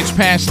 6 minutes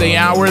past the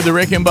hour of the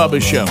Rick and Bubba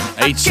Show.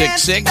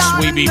 866,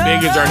 we be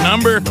big is our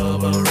number.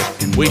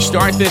 We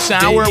start this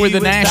hour with the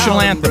national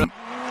anthem.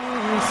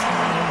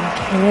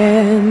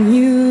 Can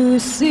you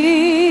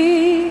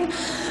see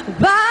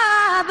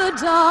by the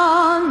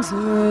dawn's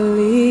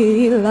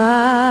early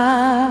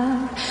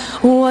light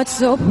what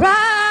so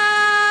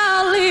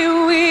proudly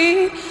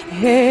we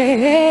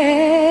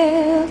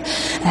hailed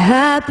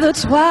at the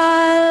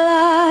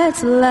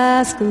twilight's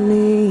last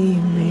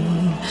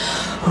gleaming,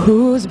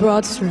 whose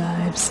broad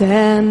stripes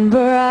and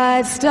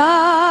bright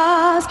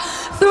stars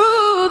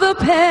through the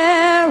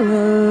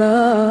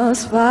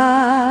perilous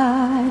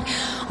fight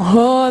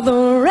o'er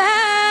the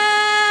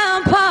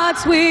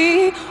ramparts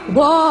we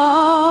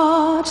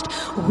watched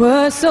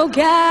were so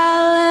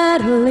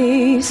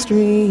gallantly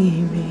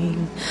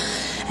streaming,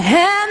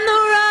 and the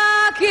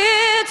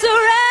rockets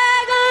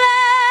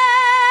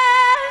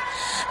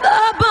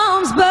the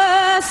bombs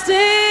bursting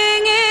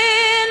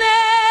in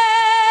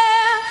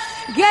air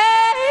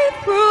gave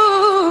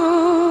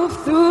proof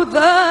through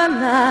the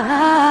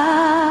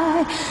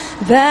night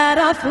that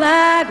our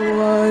flag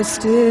was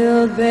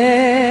still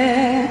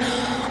there.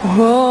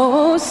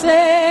 Oh,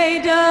 say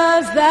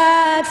does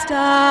that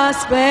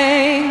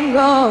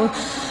star-spangled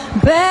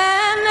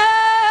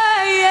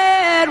banner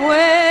yet wave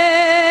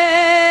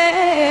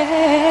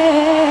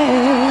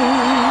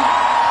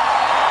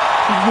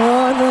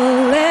o'er the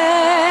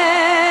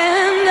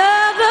land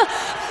of the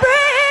free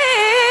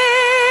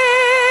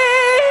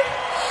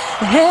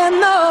and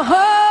the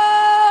home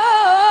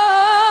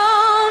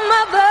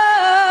of the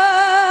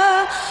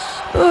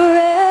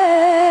brave.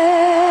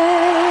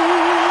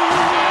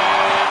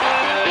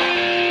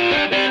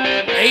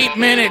 8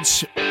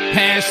 minutes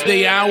past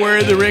the hour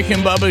of the Rick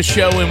and Bubba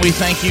Show, and we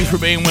thank you for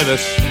being with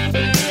us.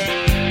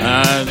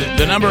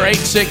 The number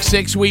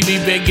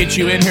 866-WE-BE-BIG gets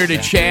you in here to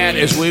chat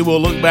as we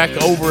will look back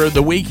over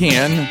the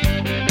weekend.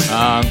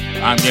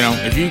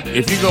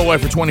 If you go away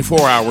for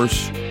 24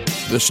 hours,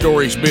 the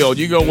stories build.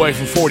 You go away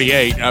for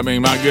 48. I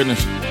mean, my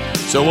goodness.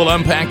 So we'll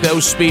unpack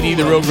those. Speedy,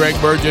 the real Greg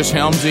Burgess,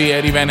 Helmsy,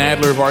 Eddie Van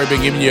Adler have already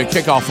been giving you a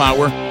kickoff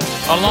hour.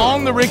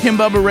 Along the Rick and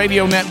Bubba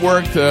Radio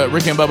Network, the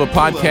Rick and Bubba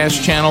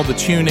Podcast channel, the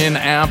TuneIn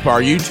app,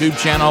 our YouTube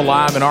channel,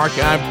 live and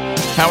archived.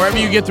 However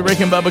you get the Rick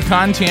and Bubba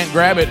content,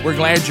 grab it. We're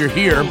glad you're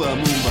here.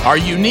 Our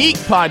unique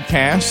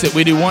podcast that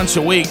we do once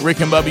a week,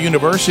 Rick and Bubba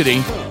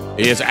University,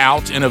 is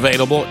out and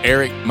available.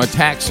 Eric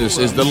Metaxas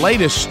is the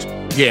latest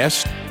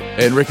guest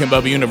at Rick and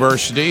Bubba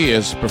University,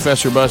 as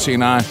Professor Bussey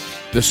and I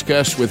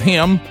discussed with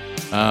him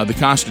the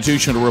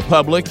Constitutional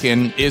Republic,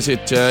 and is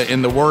it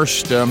in the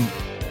worst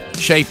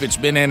shape it's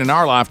been in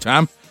our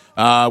lifetime.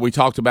 We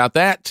talked about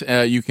that.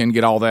 You can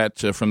get all that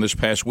from this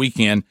past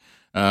weekend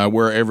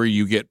wherever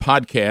you get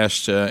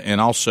podcasts,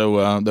 and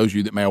also those of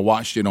you that may have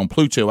watched it on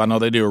Pluto. I know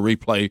they do a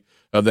replay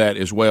of that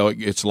as well.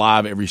 It's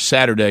live every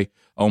Saturday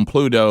on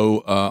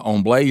Pluto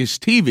on Blaze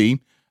TV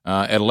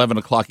at 11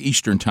 o'clock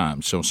Eastern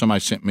time. So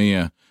somebody sent me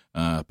a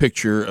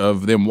picture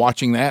of them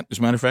watching that, as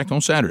a matter of fact, on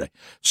Saturday.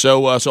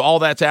 So all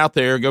that's out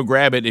there. Go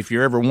grab it. If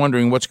you're ever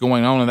wondering what's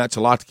going on, and that's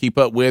a lot to keep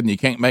up with, and you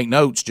can't make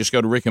notes, just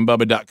go to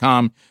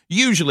rickandbubba.com.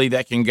 Usually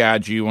that can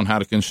guide you on how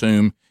to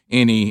consume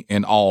any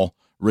and all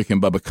Rick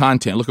and Bubba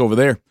content. Look over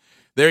there.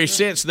 There he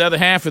sits, the other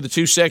half of the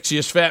two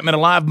sexiest fat men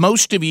alive.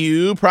 Most of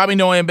you probably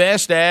know him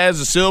best as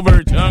the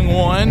silver-tongued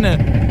one,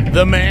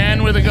 the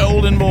man with a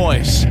golden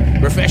voice,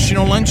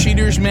 professional lunch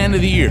eaters man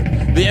of the year,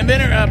 the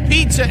inventor of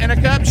pizza in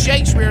a cup,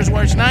 Shakespeare's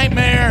worst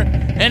nightmare,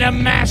 and a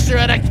master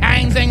of the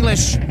King's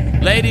English.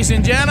 Ladies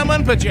and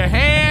gentlemen, put your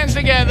hands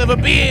together for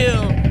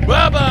Bill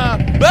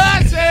Bubba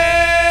Bussey!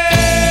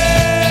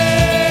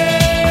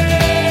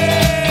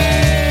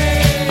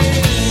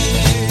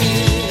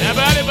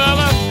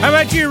 How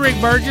about you, Rick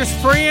Burgess?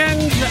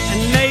 Friends,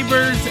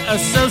 neighbors,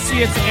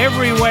 associates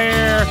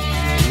everywhere,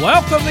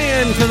 welcome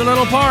in to the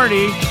little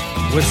party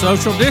with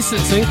social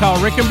distancing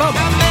called Rick and Bubba.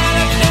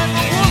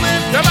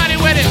 Somebody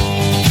with it.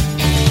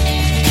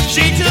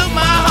 She took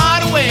my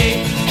heart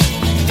away.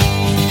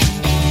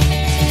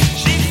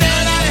 She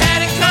said I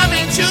had it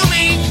coming to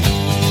me,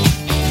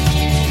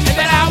 and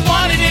that I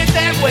wanted it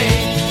that way.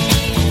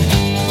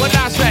 What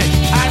did I say?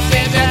 I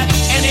said that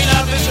any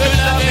love is good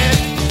loving.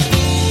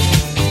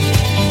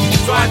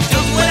 So I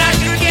took what I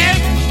could get.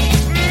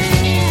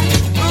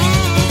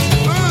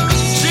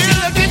 She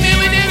looked at me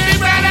with these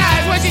big bright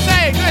eyes. What'd she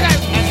say? Good. I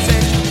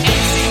said,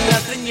 ain't seen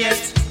nothing yet.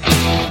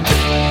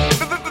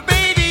 But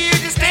baby, you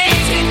just ain't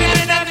seen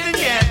nothing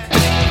yet.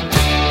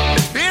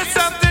 It's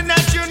something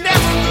that you're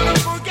never gonna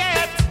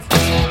forget.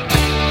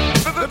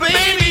 But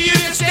baby, you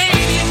just ain't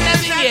seen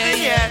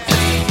nothing yet.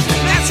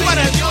 That's what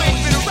I told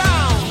him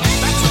around.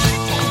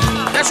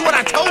 That's what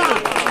I told him.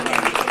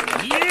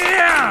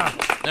 Yeah.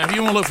 Now, if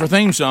you want to look for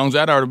theme songs,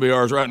 that ought to be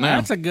ours right now.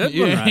 That's a good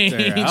one right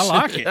there. I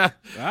like it.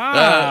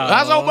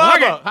 How's old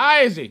Bubba?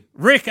 How is he?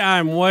 Rick,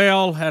 I'm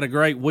well. Had a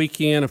great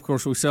weekend. Of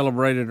course, we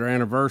celebrated our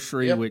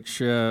anniversary, which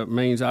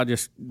means I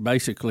just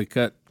basically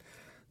cut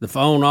the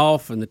phone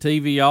off and the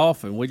TV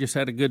off, and we just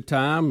had a good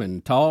time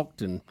and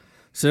talked and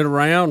sit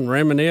around and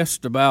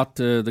reminisced about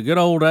the good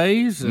old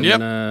days.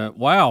 And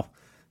wow.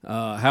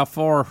 How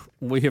far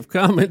we have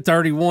come in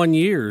 31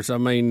 years. I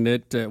mean,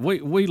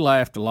 we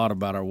laughed a lot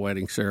about our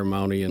wedding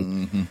ceremony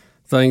and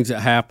things that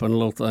happened,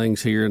 little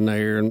things here and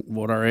there, and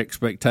what our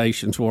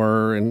expectations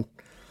were, and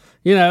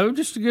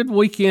just a good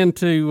weekend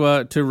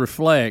to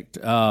reflect.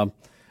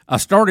 I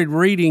started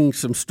reading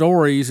some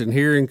stories and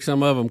hearing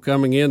some of them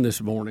coming in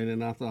this morning,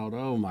 and I thought,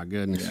 oh my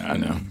goodness, yeah, I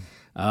know.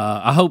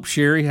 I hope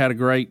Sherry had a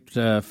great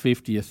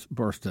 50th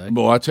birthday.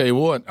 Boy, I tell you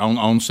what,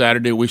 on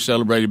Saturday we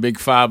celebrated Big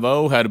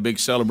 5-0, had a big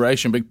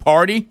celebration, big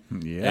party,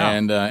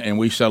 and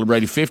we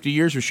celebrated 50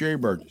 years of Sherry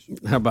Burgess.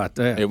 How about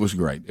that? It was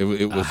great.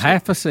 It was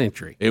half a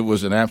century. It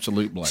was an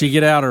absolute blast. She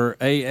get out her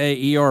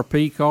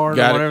AAERP card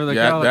or whatever they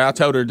call it. I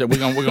told her that we're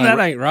gonna that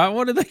ain't right.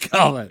 What do they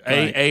call it?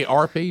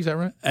 AARP, is that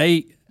right?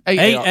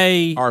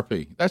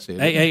 AARP. That's it.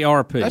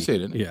 AARP. That's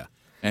it, isn't it? Yeah.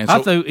 And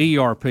I threw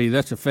ERP.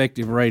 That's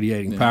effective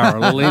radiating power. A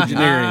little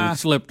engineering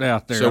slipped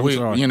out there. So I'm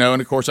sorry. and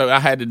of course, I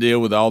had to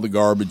deal with all the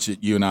garbage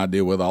that you and I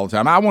deal with all the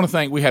time. I want to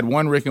thank. We had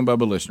one Rick and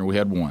Bubba listener. We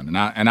had one,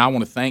 and I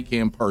want to thank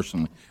him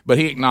personally. But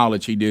he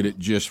acknowledged he did it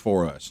just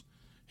for us.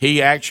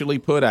 He actually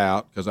put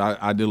out, because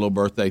I did a little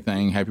birthday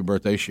thing. Happy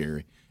birthday,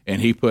 Sherry.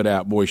 and he put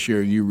out, "Boy,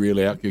 Sherry, you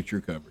really outkicked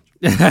your coverage."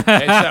 And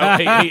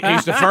so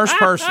he's the first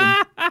person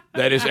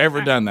that has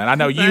ever done that. I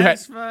know you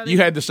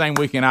had the same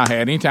weekend I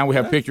had. Anytime we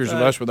have pictures of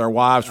us with our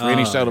wives for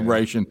any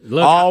celebration,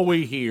 all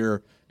we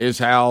hear is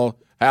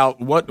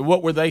what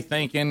were they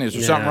thinking? Is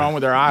there something wrong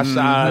with their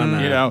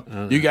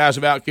eyesight? You guys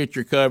have outkicked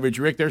your coverage.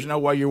 Rick, there's no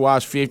way your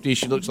wife's 50.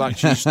 She looks like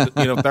she's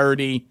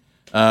 30,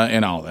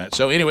 and all that.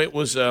 So anyway, it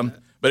was.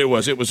 But it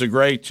was a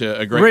great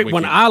Rick, weekend.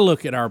 when I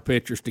look at our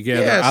pictures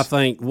together, Yes. I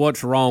think,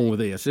 what's wrong with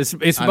this? It's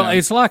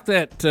like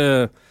that.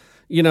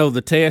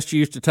 The test you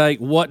used to take.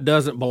 What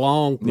doesn't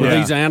belong with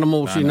these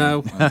animals?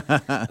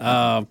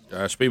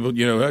 People,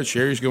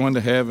 Sherry's going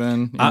to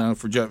heaven.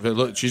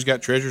 Look, she's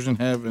got treasures in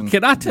heaven.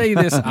 Can I tell you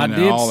this?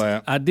 all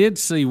that. I did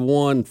see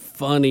one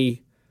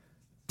funny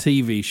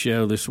TV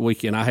show this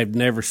weekend I have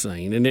never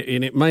seen, and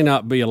it may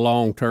not be a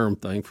long-term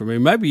thing for me.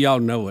 Maybe y'all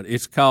know it.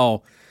 It's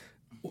called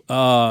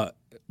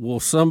Will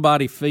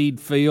Somebody Feed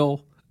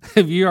Phil?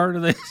 Have you heard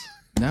of this?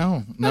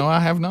 No, I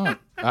have not.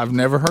 I've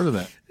never heard of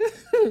that.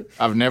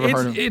 I've never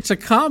heard of it. It's a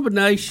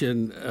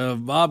combination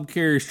of Bob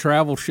Carey's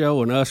travel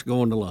show and us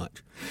going to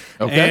lunch.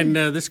 Okay. And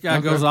this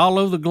guy goes all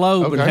over the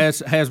globe and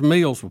has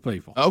meals with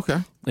people. Okay.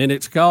 And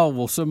it's called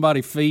Will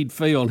Somebody Feed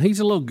Phil? And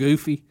he's a little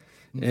goofy.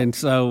 And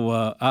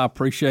so I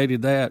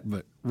appreciated that.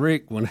 But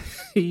Rick, when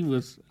he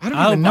was... I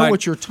don't even know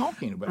what you're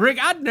talking about. Rick,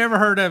 I'd never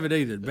heard of it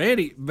either.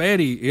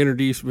 Betty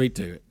introduced me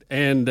to it.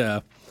 And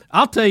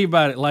I'll tell you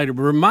about it later.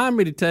 But remind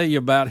me to tell you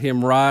about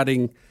him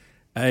riding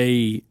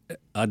a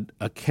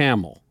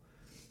camel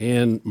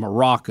in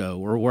Morocco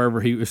or wherever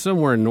he was,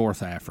 somewhere in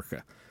North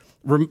Africa.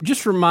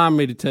 Just remind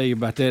me to tell you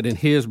about that and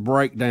his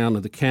breakdown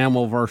of the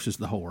camel versus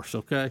the horse,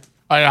 okay?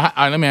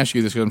 Let me ask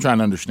you this because I'm trying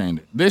to understand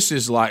it. This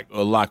is like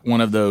one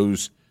of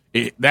those.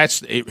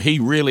 He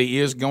really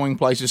is going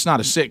places. It's not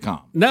a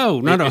sitcom.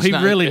 No. He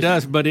really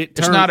does. But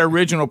it's not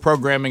original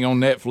programming on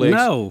Netflix.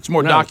 No, it's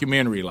more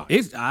documentary like.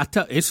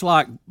 It's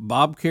like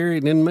Bob Carey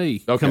and me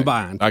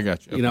combined. I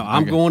got you.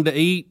 I'm going to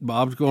eat.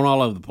 Bob's going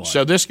all over the place.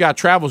 So this guy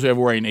travels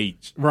everywhere and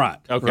eats. Right.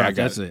 Okay. Right,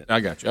 that's it. I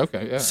got you.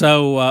 Okay. Yeah.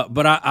 So,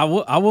 but I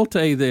will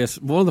tell you this.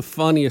 One of the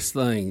funniest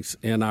things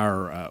in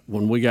our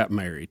when we got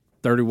married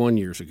 31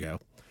 years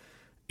ago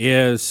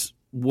is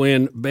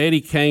when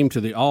Betty came to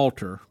the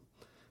altar.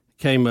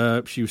 Came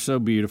up, she was so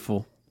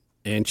beautiful,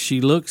 and she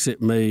looks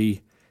at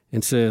me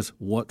and says,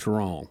 "What's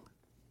wrong?"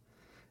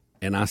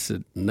 And I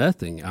said,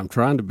 "Nothing. I'm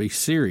trying to be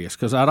serious,"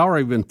 because I'd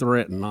already been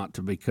threatened not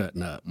to be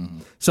cutting up. Mm-hmm.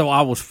 So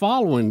I was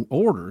following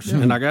orders,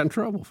 and I got in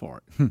trouble for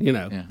it.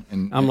 Yeah.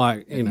 And, I'm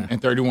like,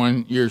 And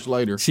 31 years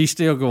later, she's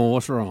still going,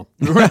 "What's wrong?"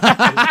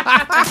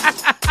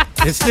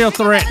 It's still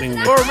threatening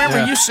me. Well,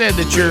 remember you said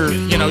that your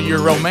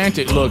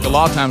romantic look a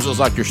lot of times looks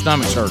like your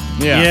stomach's hurting.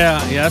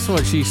 Yeah, that's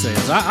what she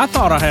says. I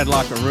thought I had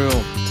like a real,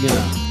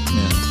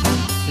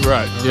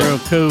 right, real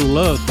cool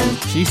look. And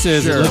she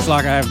says it looks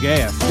like I have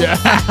gas. Yeah.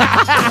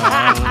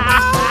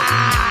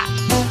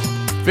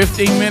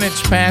 15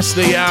 minutes past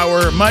the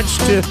hour. Much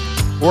to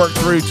work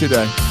through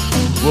today.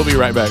 We'll be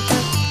right back.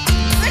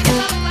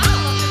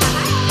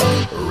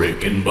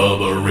 Rick and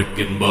Bubba, Rick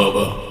and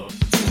Bubba.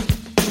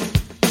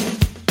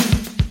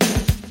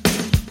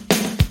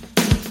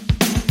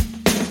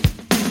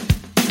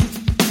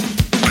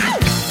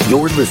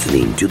 You're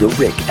listening to The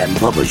Rick and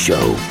Bubba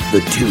Show,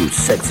 the two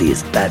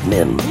sexiest fat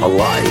men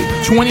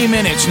alive. 20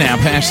 minutes now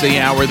past the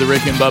hour of The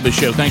Rick and Bubba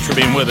Show. Thanks for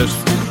being with us.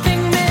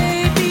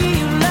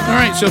 All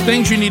right, so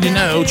things you need to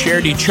know.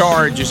 Charity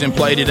Charge is in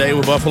play today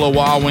with Buffalo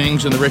Wild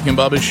Wings and The Rick and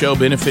Bubba Show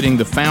benefiting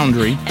the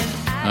Foundry.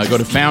 Go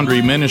to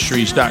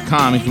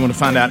foundryministries.com if you want to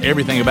find out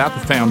everything about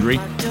the Foundry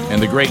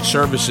and the great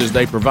services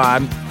they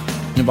provide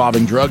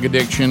involving drug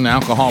addiction,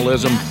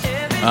 alcoholism.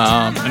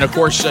 And, of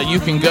course, you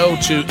can go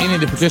to any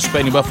of the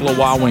participating Buffalo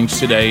Wild Wings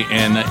today,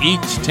 and each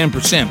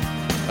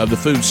 10% of the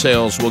food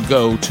sales will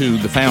go to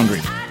the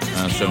Foundry.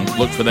 So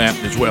look for that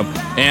as well.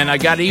 And I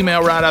got an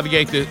email right out of the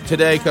gate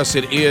today because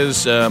it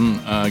is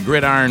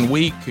Gridiron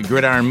Week,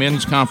 Gridiron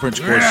Men's Conference.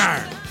 Of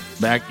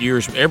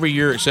course, every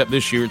year except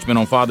this year, it's been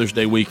on Father's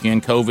Day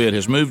weekend. COVID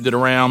has moved it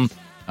around.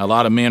 A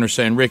lot of men are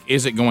saying, Rick,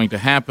 is it going to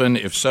happen?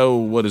 If so,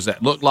 what does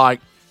that look like?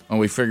 And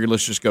we figured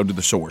let's just go to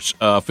the source.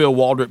 Phil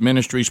Waldrop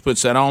Ministries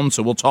puts that on,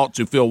 so we'll talk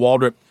to Phil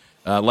Waldrop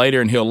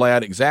later, and he'll lay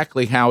out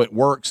exactly how it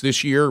works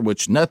this year,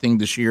 which nothing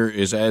this year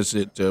is as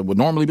it would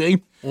normally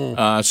be.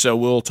 So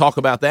we'll talk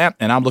about that,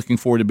 and I'm looking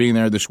forward to being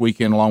there this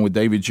weekend along with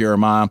David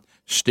Jeremiah,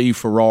 Steve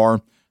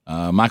Farrar,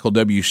 Michael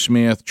W.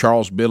 Smith,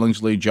 Charles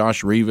Billingsley,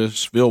 Josh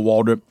Rivas, Phil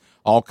Waldrop,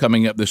 all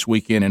coming up this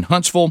weekend in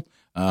Huntsville.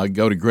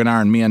 Go to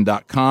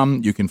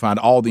gridironmen.com. You can find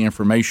all the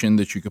information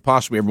that you could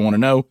possibly ever want to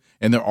know,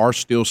 and there are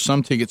still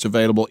some tickets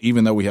available,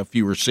 even though we have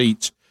fewer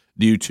seats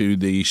due to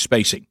the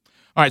spacing.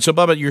 All right, so,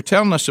 Bubba, you're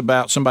telling us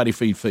about Somebody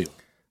Feed Phil.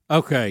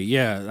 Okay,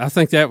 yeah. I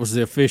think that was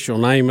the official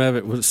name of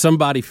it. Was it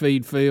Somebody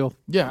Feed Phil?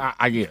 Yeah,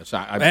 I guess.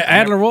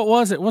 Adler, what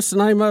was it? What's the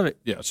name of it?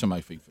 Yeah,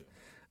 Somebody Feed Phil.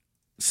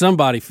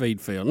 Somebody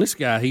Feed Phil. And this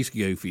guy, he's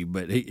goofy,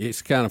 but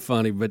it's kind of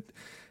funny. But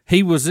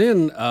he was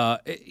in,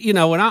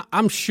 and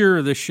I'm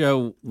sure the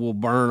show will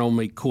burn on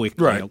me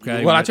quickly. Right.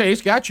 Okay. Well, I tell you,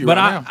 it's got you But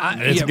right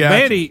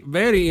now.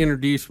 Betty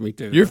introduced me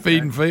to it. You're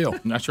feeding Phil.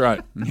 That's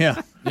right.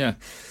 Yeah. Yeah.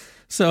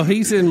 So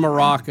he's in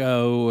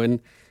Morocco, and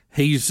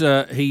he's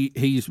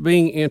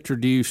being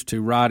introduced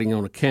to riding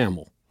on a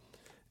camel,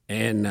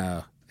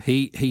 and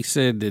he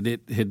said that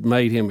it had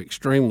made him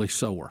extremely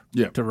sore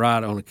to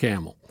ride on a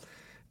camel,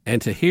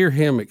 and to hear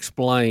him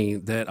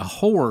explain that a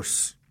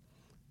horse,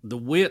 the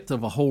width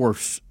of a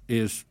horse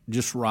is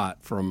just right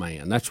for a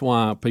man. That's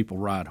why people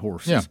ride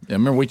horses. Yeah.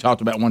 Remember we talked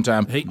about one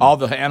time all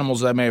the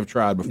animals they may have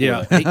tried before.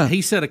 Yeah,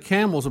 he said a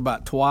camel's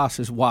about twice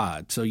as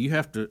wide, so you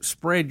have to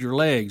spread your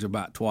legs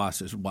about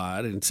twice as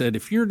wide, and said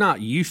if you're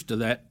not used to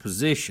that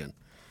position,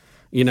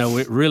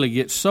 it really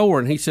gets sore.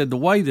 And he said the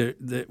way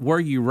that where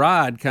you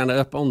ride kind of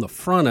up on the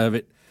front of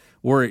it,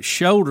 where its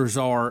shoulders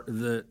are,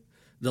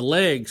 the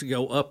legs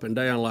go up and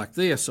down like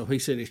this. So he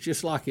said it's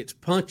just like it's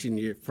punching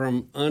you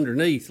from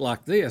underneath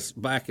like this,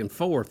 back and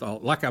forth,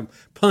 like I'm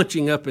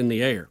punching up in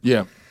the air.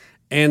 Yeah.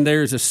 And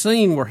there's a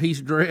scene where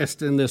he's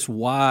dressed in this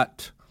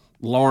white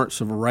Lawrence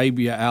of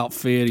Arabia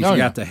outfit. He's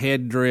got the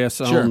headdress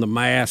on, the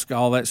mask,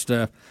 all that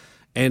stuff.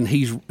 And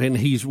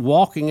he's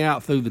walking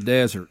out through the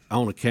desert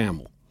on a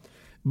camel.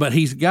 But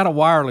he's got a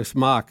wireless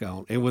mic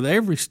on. And with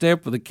every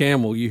step of the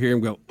camel, you hear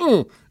him go,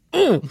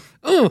 and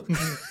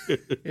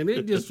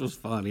it just was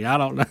funny. I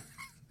don't know.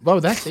 Whoa,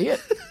 that's it.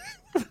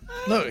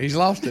 Look, he's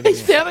lost it.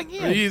 He's telling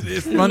you.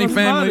 It's funny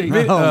family.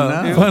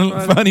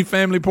 Funny. Funny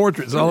family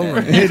portraits all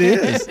over. It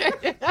is.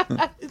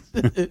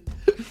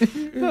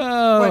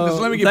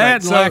 Let me get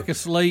that back. lack of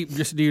sleep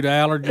just due to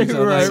allergies.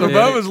 So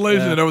Bubba's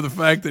losing it over the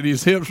fact that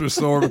his hips were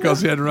sore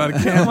because he had to ride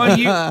a camel.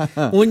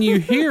 When you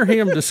hear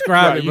him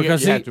describe it,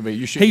 because you have to be.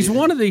 You should he's be.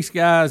 one of these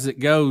guys that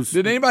goes.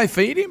 Did anybody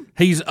feed him?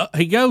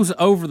 He goes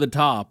over the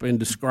top in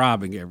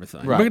describing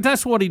everything. Right. Because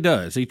that's what he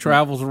does. He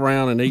travels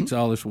around and eats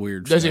all this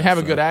weird stuff. Does he have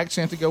a good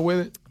accent to go with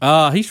it?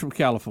 He's from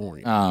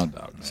California. Oh,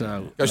 dog.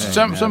 So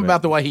something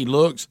about the way he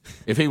looks.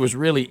 If he was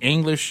really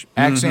English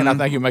accent, I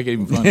think he'd make it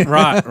even funny.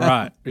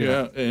 right.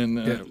 Yeah,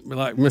 and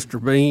like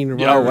Mr. Bean or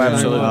whatever.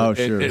 absolutely. Oh,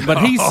 sure. But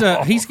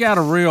he's got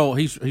a real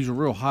he's a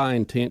real high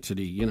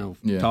intensity,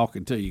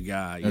 talking to you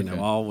guy.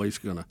 Always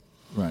gonna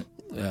right.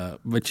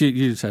 But you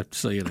just have to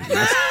see it. I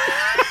guess.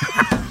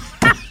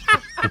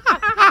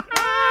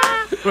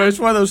 Well, it's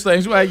one of those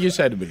things. Well, you just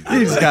had to be.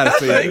 You just got to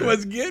see He it.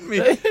 was getting me.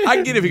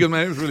 I get it because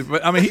man, it was really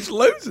funny. I mean, he's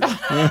losing.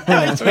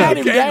 Had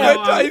him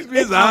down.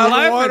 His eyes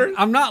are watering.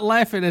 I'm not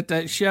laughing at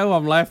that show.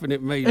 I'm laughing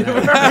at me.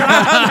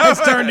 Now.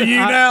 It's turned to you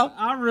now.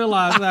 I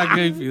realize how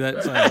goofy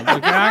that sounds.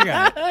 Okay, I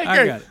got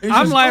it.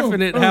 I'm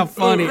laughing at how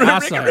funny I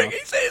sound. He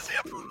says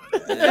him.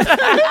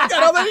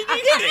 Got all that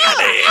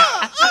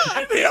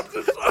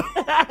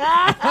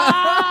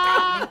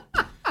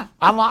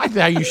I liked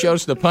how you showed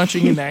us the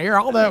punching in the air.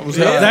 All that was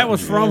That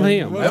was from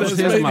him. That was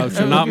his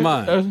motion, not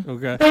mine.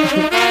 Okay. What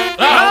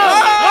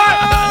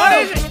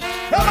is it?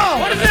 Come on!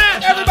 What is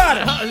that? Everybody!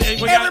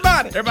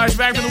 Everybody's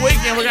back from the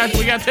weekend. We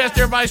got to test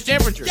everybody's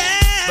temperature.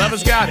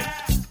 Bubba's got it.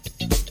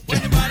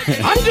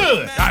 I'm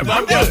good. I'm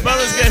good.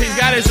 Bubba's good. He's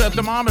got his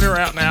thermometer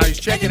out now. He's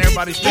checking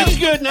everybody's temperature.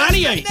 He's good,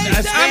 98.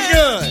 I'm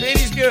good.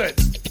 Speedy's good.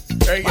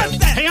 There you go.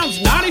 Ham's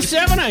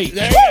 97.8.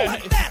 There you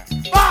go.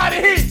 Body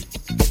heat.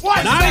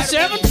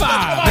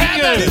 97.5. He's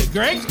good.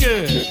 Greg's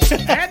good.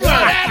 Adler.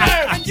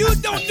 And you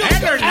don't do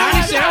Adler,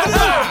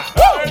 97.5.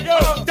 There you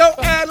go. Go,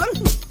 Adler.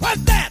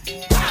 What's that?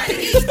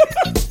 Body heat.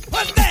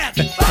 What's that?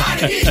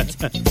 Body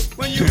heat.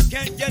 When you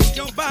can't get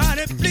your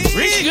body, please.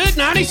 Rick's good,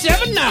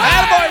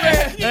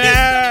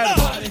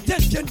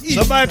 97.9.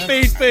 Somebody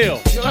feed Phil.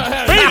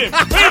 Somebody feed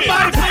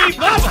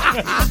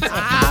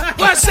Bubba.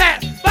 What's that?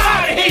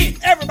 Body heat.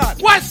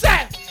 Everybody. What's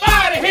that?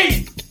 Body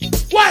heat.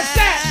 What's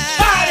that?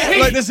 Body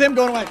heat. Look, this is him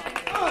going like.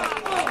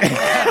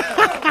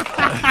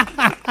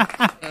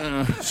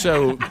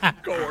 So,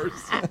 of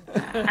course.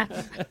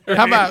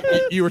 How about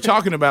you were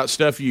talking about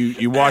stuff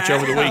you watch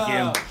over the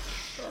weekend?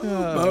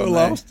 Bo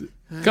lost it.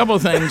 A couple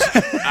of things.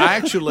 I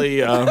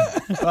actually.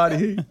 Body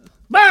heat.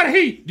 Body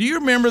heat. Do you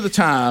remember the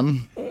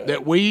time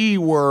that we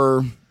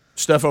were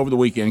stuff over the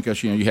weekend?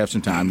 Because you have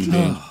some time. You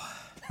did.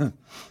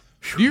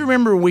 Do you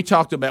remember we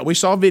saw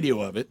a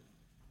video of it,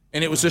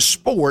 and it was a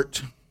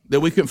sport that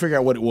we couldn't figure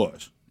out what it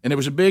was, and it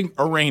was a big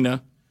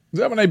arena. Is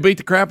that when they beat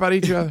the crap out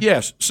of each other?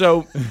 Yes.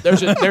 So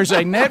there's a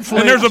Netflix.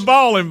 And there's a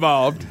ball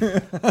involved.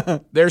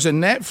 There's a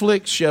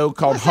Netflix show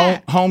called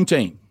Home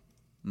Team.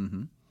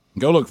 Mm-hmm.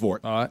 Go look for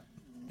it. All right.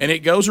 And it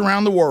goes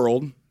around the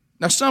world.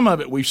 Now, some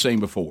of it we've seen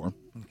before,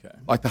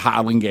 like the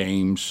Highland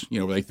Games,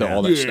 where they throw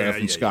all that stuff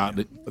in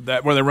Scotland.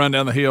 That where they run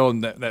down the hill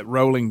and that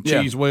rolling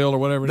cheese wheel or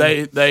whatever.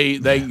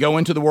 They go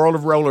into the world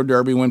of roller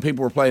derby when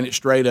people were playing it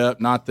straight up,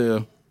 not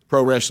the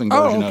pro wrestling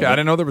version of it. I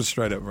didn't know there was a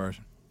straight up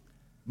version.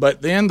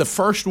 But then the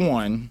first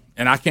one,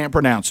 and I can't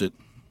pronounce it,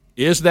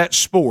 is that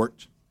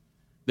sport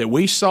that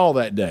we saw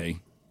that day,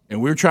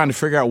 and we were trying to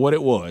figure out what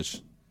it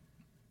was.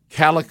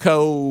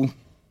 Calico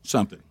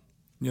something.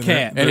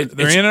 Cat. And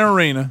they're in an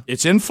arena.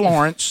 It's in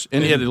Florence,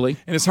 in Italy.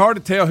 And it's hard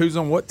to tell who's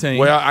on what team.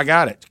 Well, I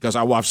got it because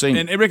I've seen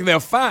it. And Rick, they'll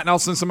fight, and all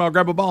of a sudden somebody will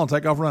grab a ball and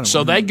take off running.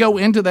 So they go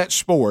into that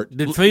sport.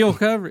 Did Phil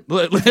cover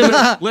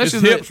it? His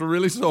hips were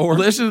really sore.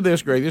 Listen to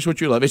this, Greg. This is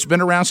what you love. It's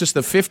been around since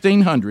the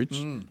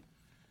 1500s.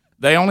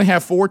 They only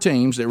have 4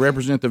 teams that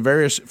represent the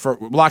various.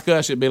 Like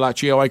us, it'd be like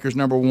Cheo Acres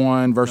number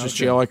 1 versus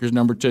Cheo Acres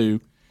number 2.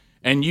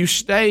 And you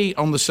stay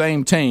on the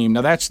same team.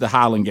 Now that's the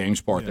Highland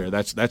Games part there.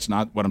 That's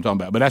not what I'm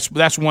talking about. But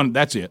that's one.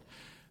 That's it.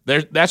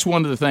 That's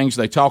one of the things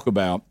they talk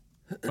about.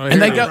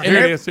 And they go.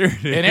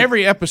 And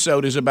every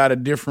episode is about a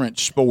different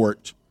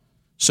sport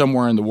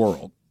somewhere in the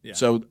world. Yeah.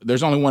 So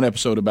there's only one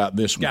episode about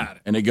this one,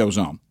 and it goes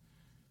on.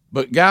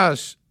 But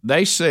guys,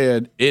 they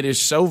said it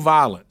is so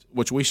violent,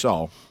 which we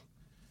saw,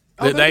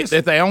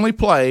 that they only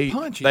play.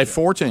 They have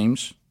 4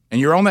 teams,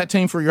 and you're on that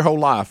team for your whole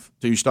life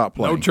till you stop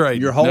playing. No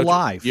trade. Your whole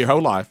life. Your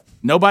whole life.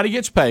 Nobody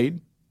gets paid.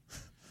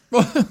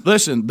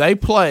 Listen, they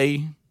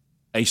play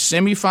a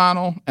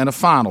semifinal and a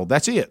final.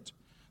 That's it.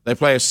 They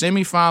play a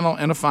semifinal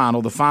and a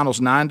final. The final's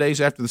 9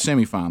 days after the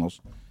semifinals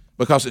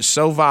because it's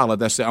so violent.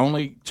 That's the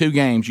only 2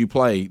 games you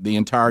play the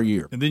entire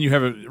year. And then you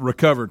have it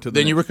recovered to the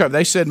Then you recover.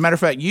 They said, matter of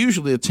fact,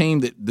 usually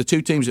the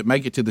 2 teams that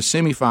make it to the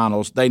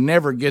semifinals, they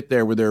never get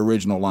there with their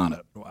original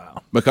lineup.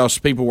 Wow. Because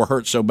people were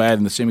hurt so bad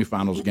in the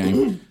semifinals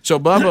game. So,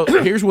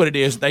 Bubba, here's what it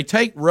is. They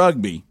take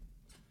rugby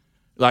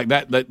like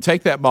that. They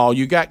take that ball.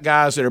 You got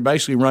guys that are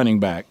basically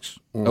running backs,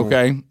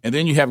 okay? And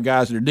then you have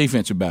guys that are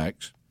defensive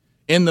backs.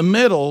 In the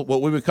middle,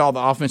 what we would call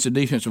the offensive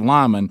defensive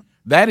lineman,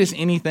 that is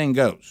anything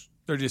goes.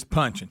 They're just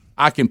punching.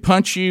 I can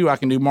punch you. I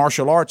can do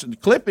martial arts. The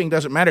clipping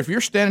doesn't matter. If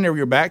you're standing there with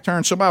your back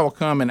turned, somebody will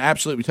come and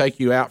absolutely take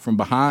you out from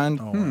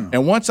behind.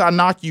 And once I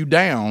knock you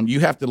down,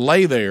 you have to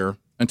lay there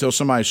until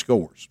somebody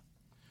scores.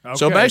 Okay,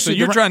 so basically,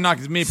 you're trying to knock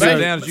as many people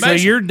down as you can.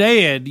 So you're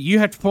dead. You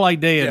have to play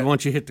dead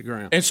once you hit the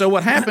ground. And so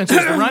what happens is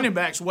the running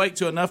backs wait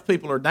till enough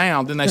people are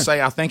down. Then they say,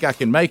 I think I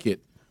can make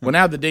it. Well,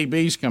 now the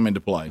DBs come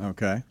into play.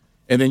 Okay.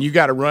 And then you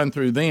got to run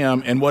through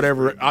them, and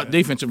whatever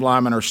defensive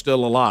linemen are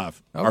still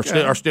alive,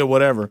 are still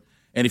whatever.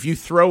 And if you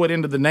throw it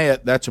into the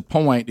net, that's a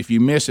point. If you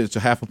miss it, it's a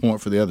half a point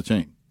for the other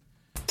team.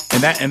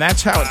 And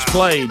that's how it's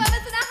played.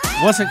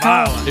 What's it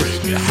called?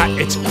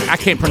 I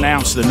can't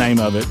pronounce the name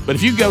of it, but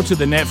if you go to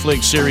the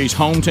Netflix series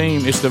Home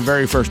Team, it's the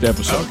very first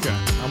episode. Okay.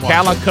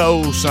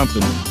 Calico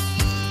something.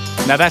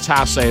 Now that's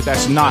how I say it.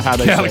 That's not how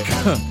they say it.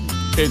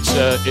 It's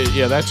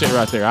that's it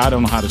right there. I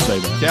don't know how to say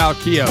that.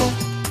 Calcio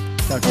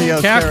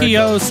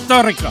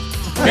Storico.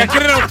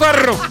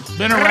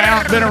 Been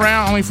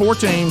around, only 4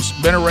 teams.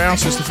 Been around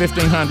since the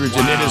 1500s,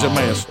 and it is a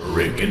mess.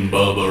 Rick and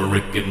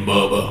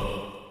Bubba.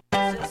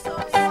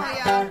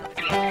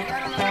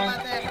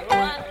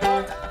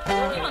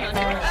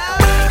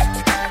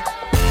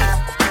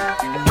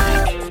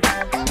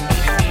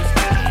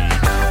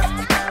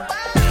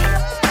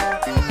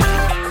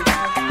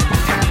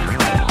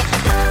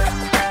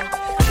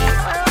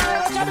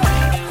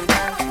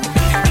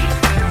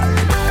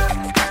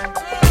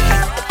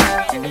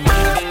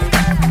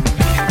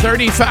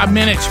 35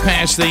 minutes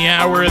past the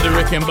hour of the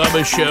Rick and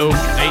Bubba Show.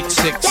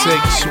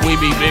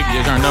 866-WE-BE-BIG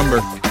is our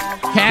number.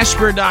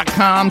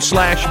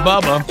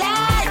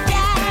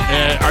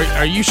 Casper.com/Bubba.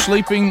 Are you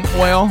sleeping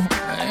well?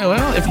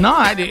 Well, if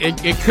not,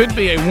 it could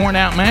be a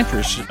worn-out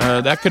mattress.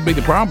 That could be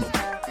the problem.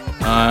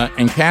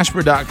 And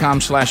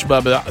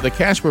Casper.com/Bubba. The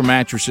Casper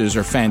mattresses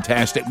are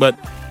fantastic, but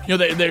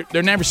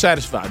they're never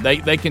satisfied.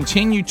 They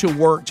continue to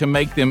work to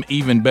make them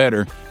even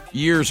better.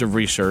 Years of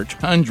research,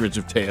 hundreds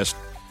of tests.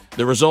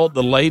 The result,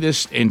 the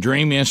latest and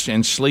dreamiest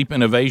in sleep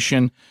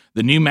innovation.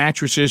 The new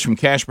mattresses from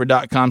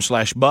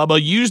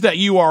Casper.com/Bubba. Use that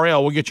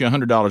URL. We'll get you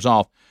 $100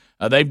 off.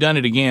 They've done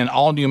it again.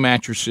 All new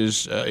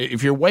mattresses.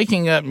 If you're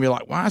waking up and you're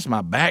like, why is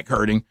my back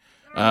hurting?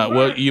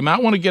 Well, you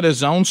might want to get a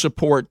zone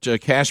support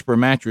Casper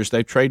mattress.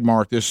 They've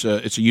trademarked this.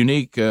 It's a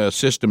unique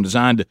system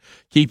designed to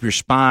keep your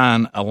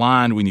spine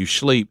aligned when you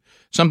sleep.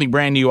 Something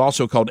brand new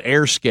also called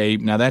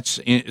AirScape. Now,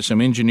 that's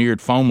some engineered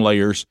foam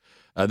layers.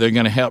 They're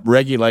going to help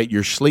regulate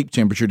your sleep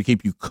temperature to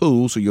keep you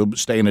cool so you'll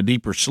stay in a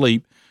deeper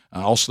sleep.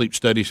 All sleep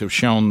studies have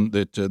shown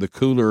that the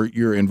cooler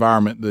your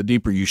environment, the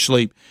deeper you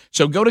sleep.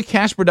 So go to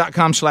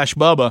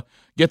Casper.com/Bubba,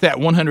 get that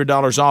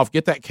 $100 off,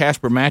 get that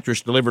Casper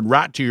mattress delivered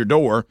right to your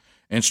door,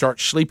 and start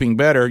sleeping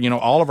better.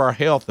 All of our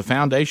health, the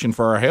foundation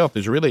for our health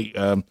is really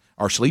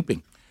our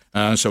sleeping.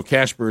 So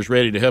Casper is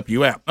ready to help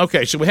you out.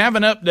 Okay, so we have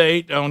an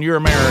update on Your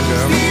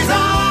America. These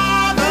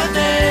are the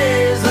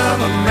days of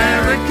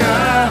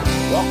America,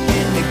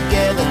 walking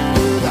together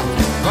through the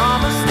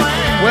promised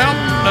land. Well,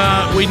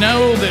 we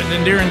know that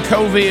during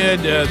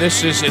COVID,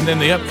 and then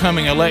the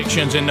upcoming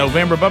elections in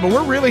November, but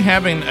we're really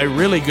having a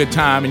really good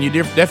time, and you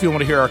definitely want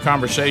to hear our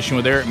conversation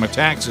with Eric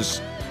Metaxas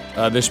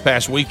this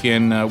past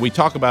weekend. We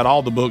talk about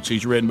all the books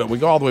he's written, but we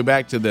go all the way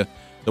back to the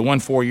one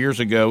 4 years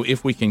ago,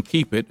 If We Can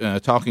Keep It,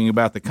 talking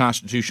about the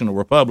constitutional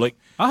republic.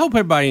 I hope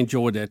everybody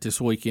enjoyed that this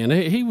weekend.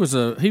 He was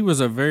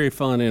a very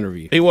fun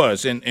interview. He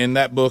was, and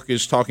that book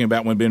is talking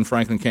about when Ben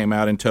Franklin came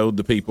out and told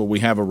the people we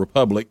have a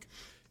republic.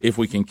 if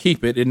we can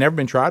keep it. It had never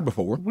been tried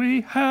before.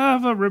 We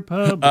have a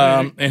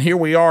republic. And here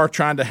we are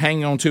trying to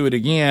hang on to it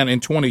again in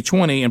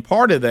 2020. And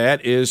part of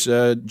that is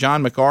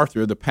John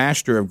MacArthur, the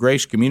pastor of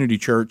Grace Community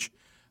Church,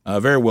 a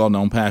very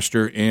well-known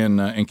pastor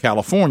in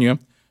California,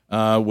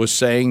 was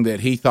saying that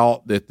he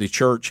thought that the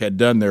church had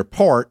done their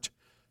part,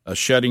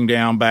 shutting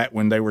down back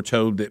when they were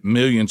told that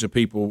millions of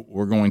people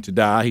were going to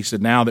die. He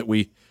said now that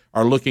we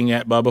are looking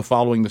at, Bubba,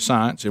 following the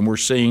science, and we're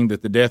seeing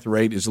that the death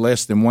rate is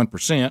less than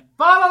 1%.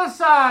 Follow the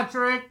science,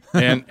 Rick.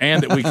 and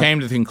that we came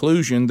to the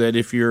conclusion that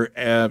if you're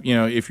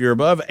if you're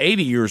above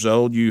 80 years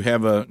old, you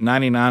have a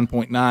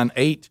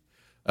 99.98,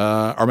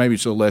 or maybe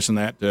it's a little less than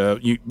that.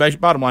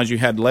 Bottom line is you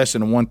had less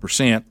than a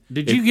 1%.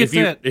 Did you get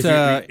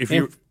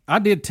that? I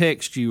did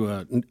text you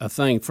a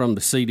thing from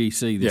the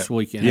CDC this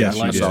weekend. Yes,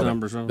 the latest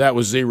numbers on. That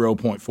was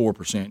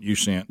 0.4% you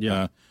sent.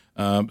 Yeah.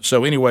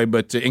 So anyway,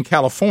 but in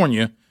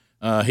California,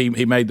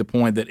 he made the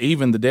point that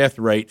even the death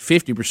rate,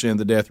 50% of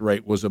the death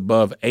rate was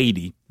above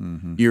 80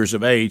 years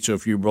of age. So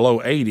if you're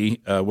below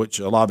 80, which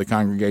a lot of the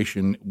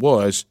congregation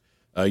was,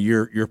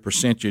 your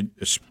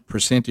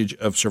percentage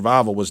of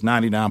survival was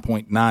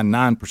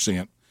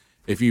 99.99%.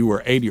 If you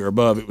were 80 or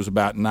above, it was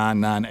about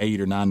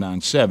 998 or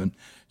 997.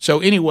 So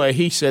anyway,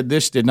 he said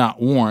this did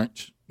not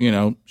warrant,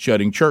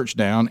 shutting church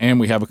down, and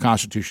we have a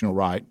constitutional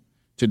right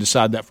to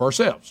decide that for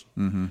ourselves.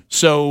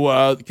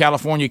 So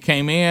California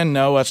came in,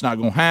 no, that's not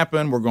going to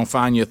happen. We're going to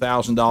fine you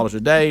 $1,000 a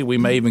day. We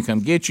may even come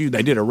get you.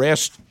 They did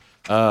arrest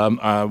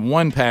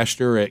one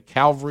pastor at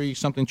Calvary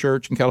something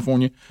church in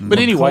California. But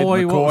anyway,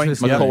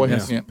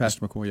 McCoy.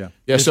 Pastor McCoy,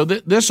 Yeah, so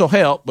this will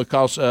help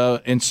because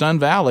in Sun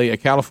Valley, a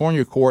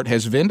California court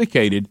has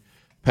vindicated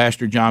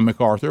Pastor John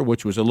MacArthur,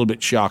 which was a little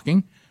bit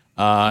shocking.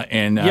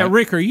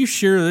 Rick, are you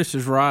sure this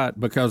is right?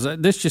 Because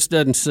this just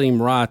doesn't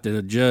seem right that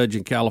a judge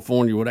in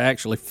California would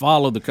actually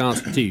follow the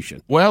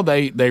Constitution. Well,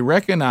 they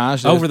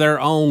recognize over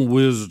their own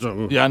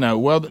wisdom. Yeah, I know.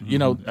 Well,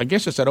 I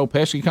guess it's that old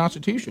pesky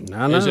Constitution.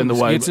 I know is in the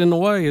way. It's in the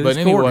way. But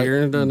anyway,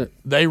 here, doesn't it?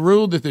 They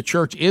ruled that the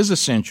church is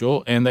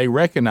essential, and they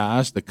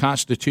recognize the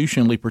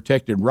constitutionally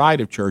protected right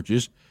of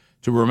churches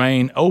to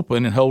remain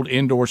open and hold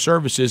indoor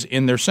services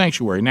in their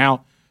sanctuary.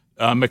 Now,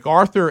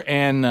 MacArthur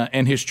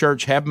and his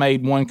church have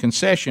made one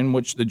concession,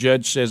 which the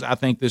judge says, I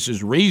think this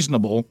is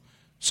reasonable,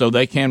 so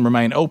they can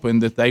remain open,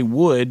 that they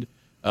would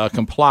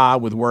comply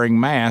with wearing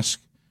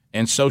masks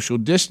and social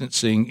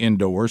distancing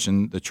indoors,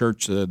 and the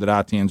church that I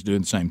attend is doing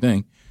the same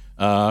thing,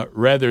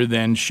 rather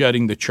than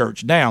shutting the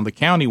church down. The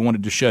county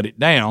wanted to shut it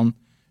down,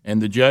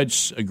 and the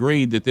judge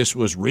agreed that this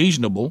was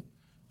reasonable.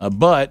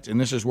 But,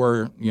 and this is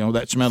where,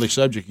 that smelly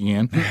subject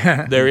again,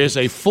 there is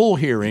a full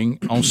hearing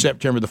on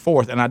September the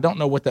 4th, and I don't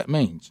know what that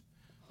means.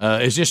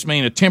 Does this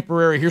mean a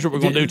temporary, here's what we're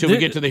going to do till we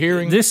get to the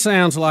hearing? This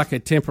sounds like a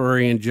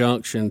temporary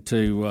injunction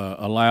to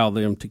allow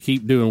them to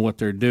keep doing what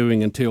they're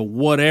doing until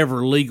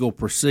whatever legal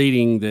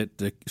proceeding that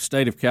the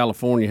state of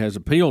California has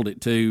appealed it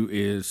to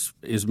is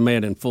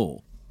met in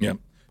full. Yeah.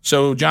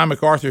 So John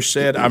MacArthur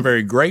said, I'm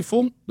very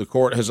grateful. The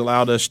court has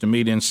allowed us to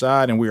meet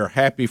inside, and we are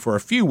happy for a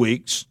few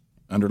weeks,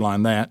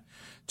 underline that,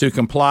 to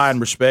comply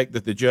and respect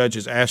that the judge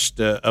has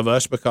asked of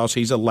us because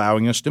he's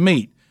allowing us to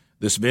meet.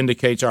 This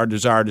vindicates our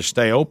desire to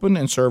stay open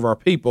and serve our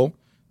people.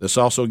 This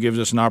also gives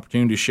us an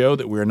opportunity to show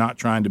that we are not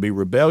trying to be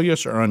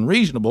rebellious or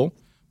unreasonable,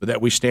 but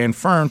that we stand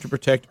firm to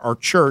protect our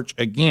church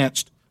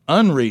against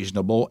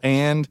unreasonable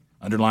and,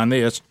 underline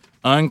this,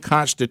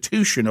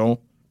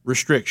 unconstitutional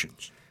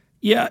restrictions.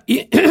 Yeah,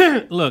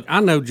 look, I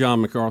know John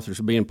MacArthur's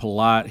being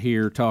polite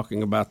here,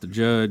 talking about the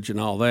judge and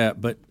all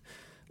that, but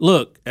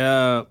look,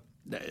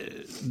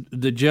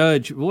 the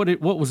judge, what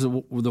was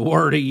the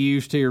word he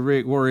used here,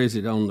 Rick? Where is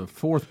it on the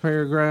fourth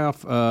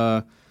paragraph?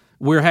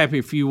 We're happy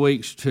a few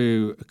weeks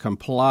to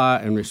comply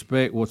and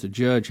respect what the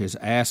judge has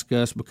asked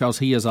us because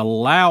he is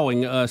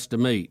allowing us to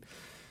meet.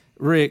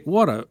 Rick,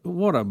 what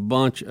a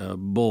bunch of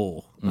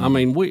bull. I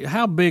mean,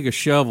 how big a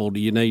shovel do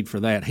you need for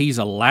that? He's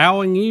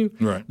allowing you.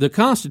 Right. The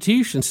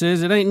Constitution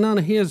says it ain't none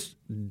of his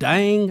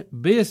dang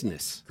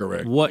business.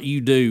 Correct. What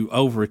you do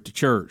over at the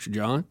church,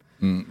 John.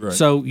 Right.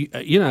 So,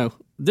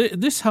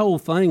 this whole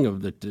thing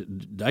of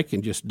they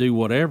can just do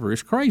whatever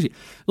is crazy.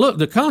 Look,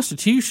 the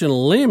Constitution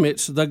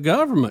limits the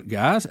government,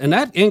 guys, and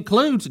that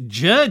includes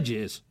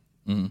judges.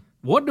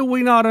 What do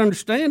we not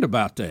understand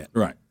about that?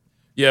 Right.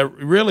 Yeah,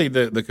 really,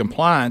 the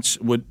compliance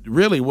would.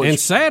 And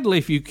sadly,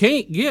 if you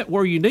can't get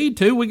where you need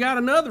to, we got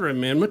another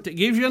amendment that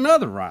gives you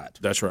another right.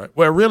 That's right.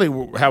 Well,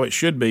 really, how it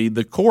should be,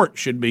 the court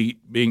should be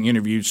being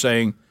interviewed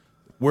saying,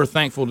 we're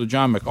thankful to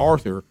John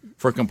MacArthur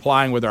for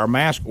complying with our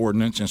mask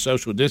ordinance and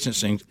social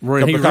distancing. He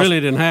really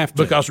didn't have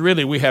to. Because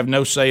really we have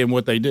no say in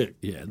what they do.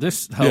 Yeah,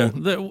 this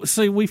whole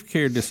see, we've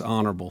carried this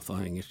honorable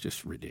thing. It's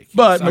just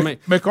ridiculous. But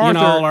MacArthur,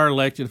 all our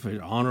elected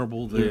officials,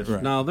 honorable this.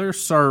 Right. No, they're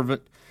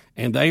servant,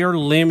 and they are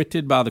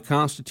limited by the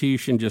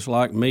Constitution just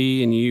like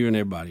me and you and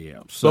everybody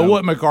else. So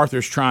what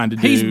MacArthur's trying to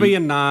do. He's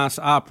being nice.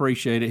 I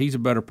appreciate it. He's a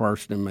better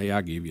person than me.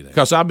 I give you that.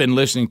 Because I've been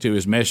listening to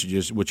his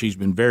messages, which he's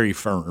been very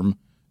firm.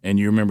 And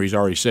you remember he's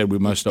already said we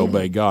must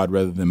obey God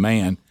rather than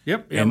man.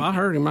 Yep, I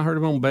heard him. I heard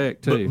him on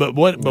back too. But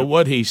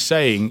what he's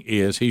saying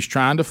is he's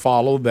trying to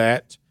follow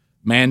that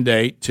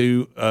mandate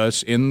to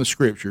us in the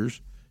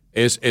Scriptures.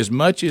 As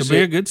much as to be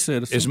a good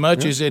citizen, as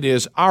much as it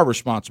is our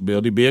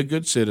responsibility, be a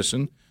good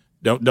citizen.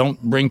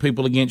 Don't bring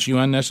people against you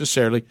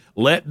unnecessarily.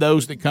 Let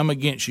those that come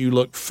against you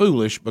look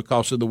foolish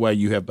because of the way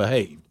you have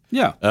behaved.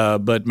 Yeah.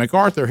 But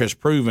MacArthur has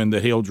proven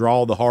that he'll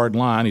draw the hard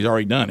line. He's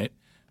already done it,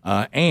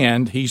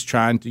 and he's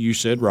trying to. You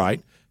said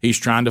right. He's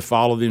trying to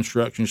follow the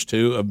instructions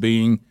too of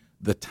being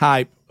the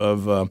type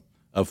of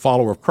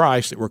follower of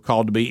Christ that we're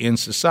called to be in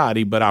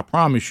society. But I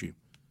promise you,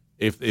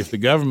 if the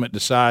government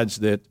decides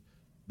that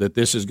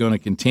this is going to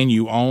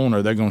continue on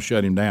or they're going to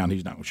shut him down,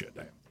 he's not going to shut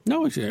down.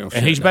 No, he's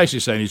and he's basically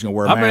saying he's going to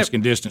wear a mask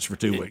and distance for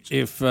 2 weeks.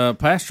 If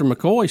Pastor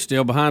McCoy's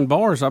still behind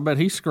bars, I bet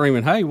he's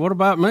screaming, "Hey, what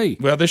about me?"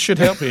 Well, this should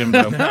help him,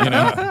 though.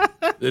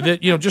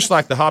 Just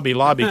like the Hobby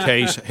Lobby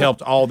case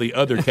helped all the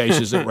other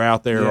cases that were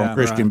out there on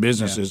Christian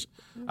businesses.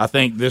 Yeah. I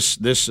think this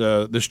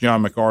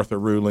John MacArthur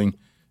ruling.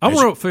 I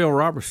wonder what Phil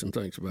Robertson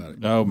thinks about it.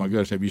 Oh my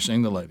goodness, have you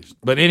seen the latest?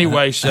 But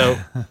anyway,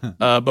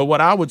 but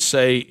what I would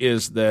say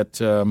is that,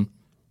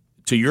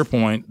 to your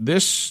point,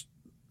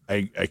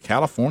 a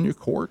California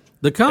court,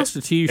 the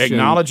Constitution,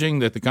 acknowledging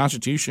that the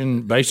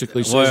Constitution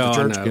basically says the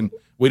church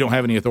we don't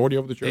have any authority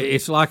over the church.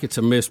 It's like it's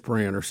a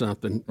misprint or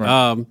something.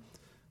 Right.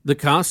 The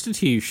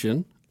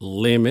Constitution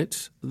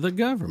limits the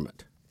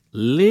government.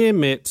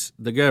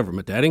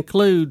 That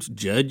includes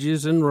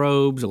judges and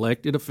robes,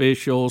 elected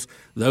officials,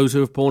 those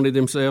who have appointed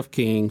themselves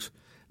kings.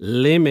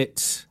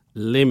 Limits.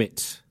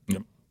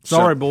 Yep.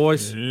 Sorry,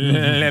 boys.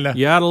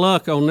 You out of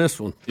luck on this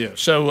one. Yeah.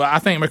 So I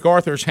think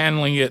MacArthur's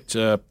handling it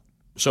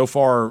so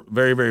far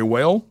very, very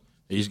well.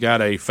 He's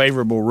got a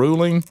favorable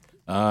ruling.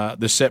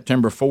 This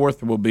September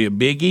 4th will be a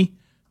biggie.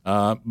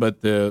 But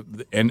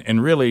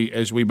really,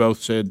 as we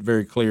both said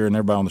very clear, and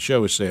everybody on the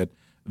show has said,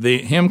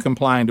 him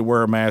complying to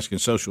wear a mask and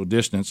social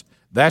distance,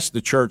 that's the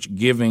church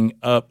giving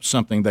up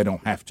something they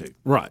don't have to.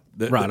 Right.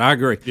 I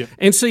agree. Yeah.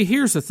 And see,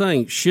 here's the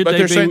thing: should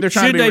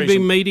they be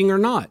meeting or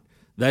not?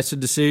 That's a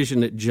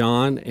decision that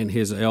John and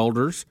his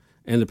elders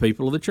and the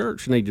people of the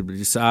church need to be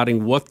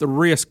deciding what the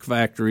risk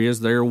factor is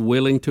they're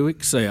willing to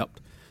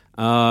accept,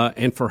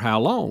 and for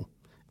how long.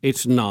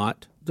 It's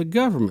not the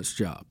government's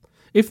job.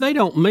 If they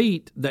don't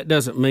meet, that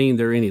doesn't mean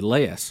they're any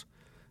less.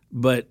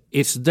 But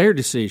it's their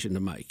decision to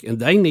make, and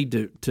they need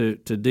to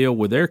deal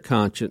with their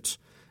conscience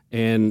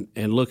and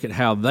look at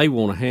how they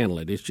want to handle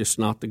it. It's just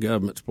not the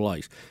government's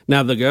place.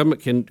 Now, the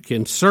government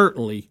can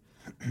certainly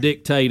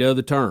dictate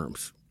other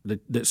terms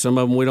that some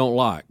of them we don't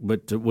like,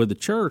 but with the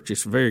church,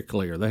 it's very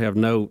clear they have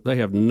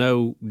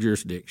no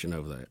jurisdiction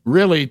over that.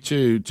 Really,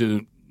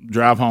 to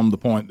drive home the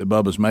point that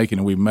Bubba's making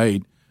and we've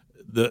made,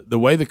 the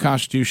way the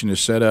Constitution is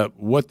set up,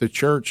 what the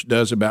church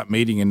does about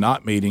meeting and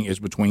not meeting is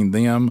between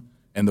them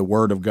and the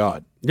Word of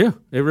God. Yeah,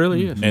 it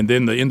really is. And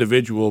then the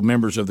individual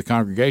members of the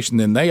congregation,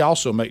 then they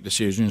also make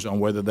decisions on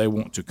whether they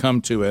want to come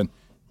to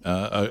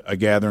a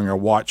gathering or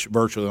watch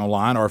virtually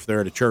online, or if they're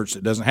at a church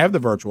that doesn't have the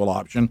virtual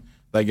option,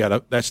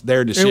 that's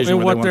their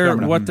decision.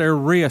 And what their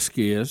risk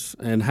is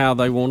and how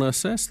they want to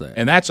assess that.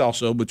 And that's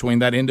also between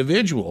that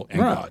individual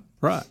and God.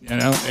 Right. So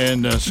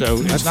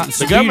it's not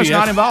the government's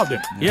not involved in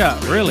it. Yeah,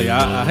 really.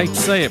 I hate to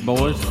say it,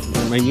 boys.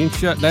 I mean, you can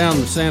shut down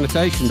the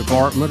sanitation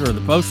department or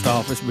the post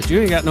office, but you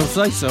ain't got no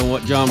say-so on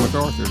what John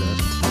MacArthur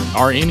does.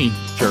 Or any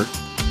church.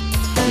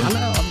 I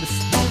know.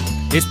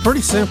 It's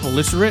pretty simple.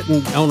 It's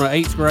written on an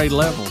 8th grade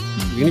level.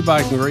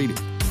 Anybody can read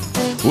it.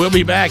 We'll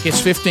be back.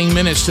 It's 15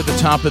 minutes to the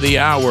top of the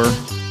hour.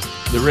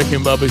 The Rick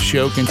and Bubba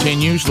Show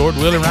continues, Lord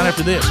willing, right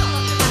after this.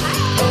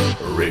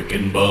 Rick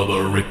and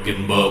Bubba, Rick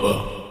and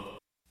Bubba.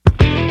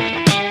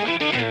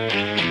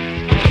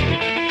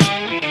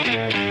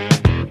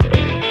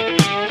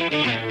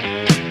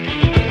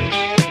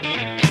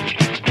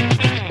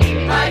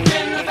 Life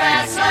in the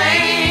fast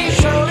lane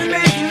surely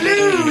make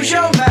you lose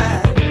your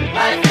mind.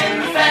 Life in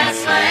the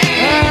fast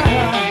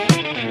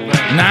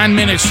lane. 9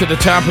 minutes to the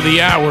top of the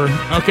hour.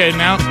 Okay,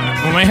 now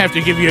we may have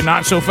to give you a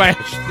not so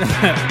fast.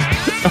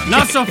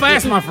 Not so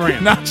fast, my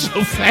friend. Not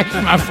so fast,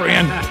 my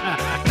friend.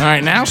 All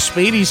right, now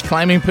Speedy's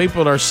claiming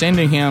people are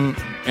sending him,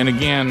 and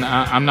again,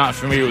 I'm not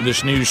familiar with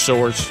this news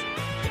source,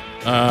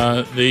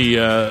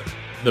 the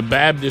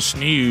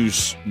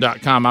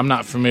BaptistNews.com. I'm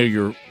not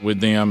familiar with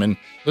them, and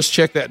let's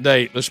check that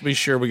date. Let's be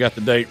sure we got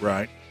the date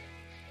right.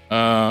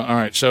 All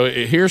right, so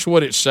here's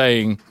what it's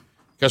saying,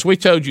 because we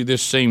told you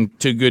this seemed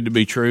too good to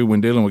be true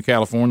when dealing with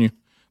California,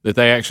 that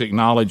they actually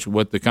acknowledge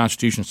what the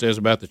Constitution says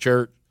about the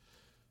church.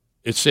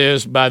 It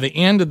says, by the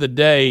end of the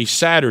day,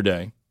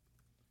 Saturday,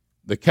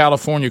 the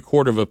California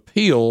Court of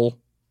Appeal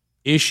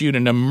issued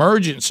an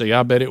emergency,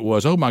 I bet it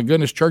was, oh my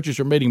goodness, churches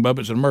are meeting, Bubba,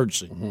 it's an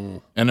emergency,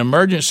 an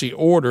emergency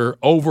order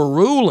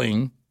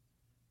overruling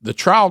the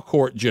trial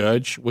court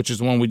judge, which is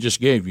the one we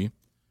just gave you.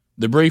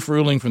 The brief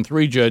ruling from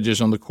 3 judges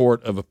on the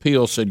Court of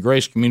Appeal said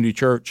Grace Community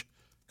Church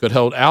could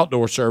hold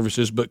outdoor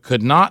services but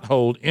could not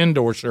hold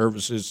indoor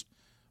services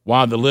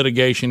while the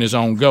litigation is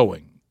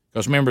ongoing.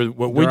 Because remember,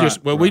 what we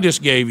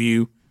just gave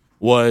you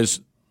was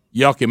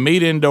y'all can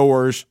meet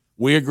indoors.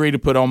 We agree to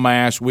put on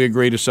masks. We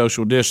agree to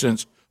social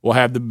distance. We'll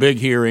have the big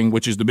hearing,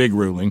 which is the big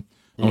ruling,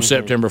 on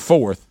September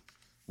 4th.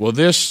 Well,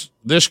 this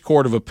this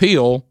court of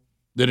appeal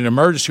that an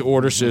emergency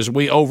order says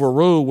we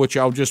overrule what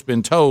y'all just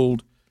been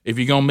told. If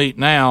you're going to meet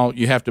now,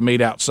 you have to meet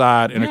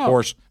outside. And, of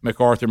course,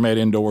 MacArthur met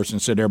indoors and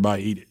said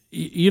everybody eat it.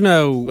 You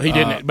know, he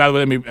didn't. By the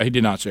way, he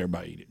did not say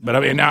everybody eat it. But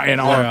I mean, in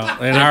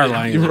our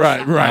language,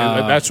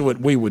 right. That's what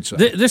we would say.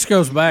 This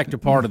goes back to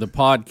part of the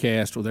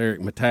podcast with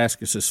Eric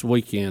Metaskis this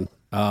weekend.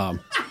 You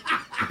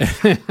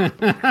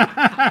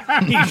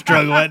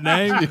struggle with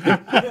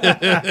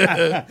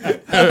that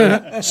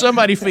name.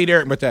 Somebody feed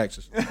Eric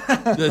Metaxas.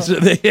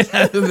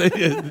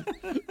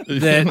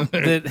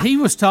 that he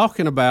was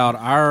talking about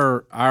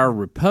our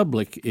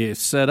republic is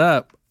set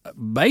up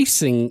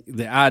basing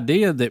the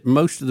idea that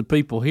most of the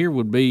people here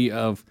would be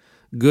of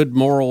good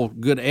moral,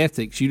 good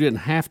ethics. You didn't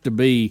have to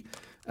be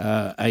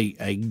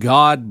a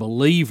God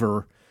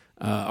believer,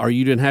 or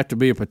you didn't have to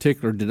be a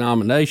particular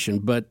denomination,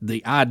 but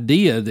the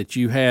idea that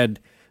you had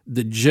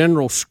the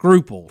general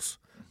scruples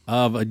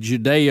of a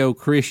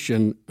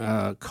Judeo-Christian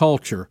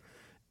culture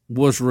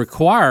was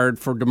required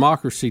for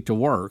democracy to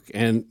work.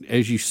 And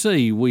as you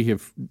see,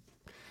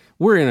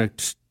 we're in a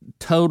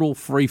total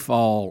free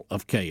fall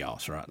of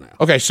chaos right now.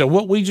 Okay, so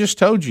what we just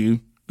told you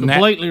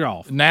completely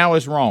off now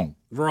is wrong.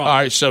 Wrong. All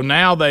right, so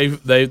now they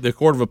the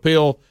Court of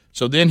Appeal.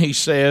 So then he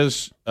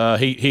says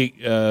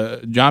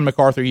John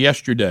MacArthur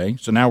yesterday.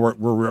 So now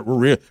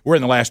we're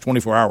in the last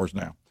 24 hours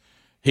now.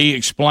 He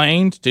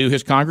explained to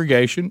his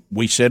congregation,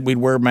 we said we'd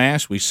wear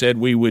masks, we said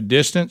we would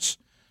distance,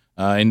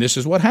 and this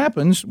is what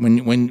happens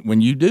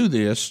when you do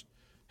this.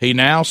 He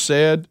now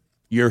said,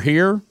 you're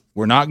here,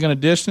 we're not going to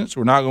distance,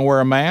 we're not going to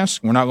wear a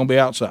mask, we're not going to be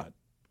outside.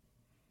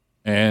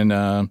 And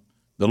the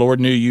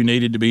Lord knew you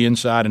needed to be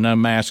inside and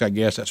unmasked, I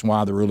guess. That's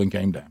why the ruling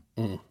came down.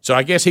 So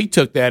I guess he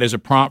took that as a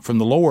prompt from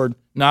the Lord,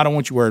 no, I don't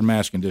want you wearing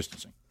mask and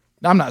distancing.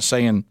 Now, I'm not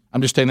saying,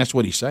 I'm just saying that's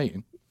what he's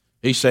saying.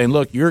 He's saying,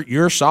 look,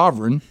 you're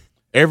sovereign.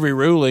 Every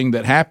ruling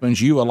that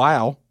happens, you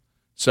allow.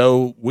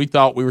 So we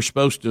thought we were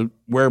supposed to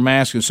wear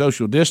masks and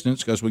social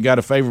distance because we got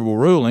a favorable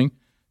ruling.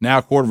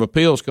 Now Court of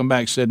Appeals come back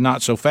and said,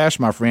 not so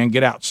fast, my friend,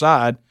 get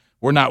outside.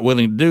 We're not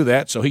willing to do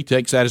that. So he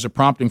takes that as a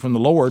prompting from the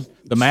Lord.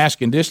 The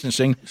mask and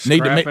distancing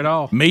need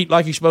to meet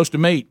like he's supposed to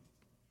meet.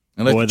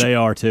 Boy, they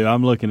are too.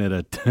 I'm looking at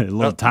a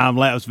little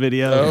time-lapse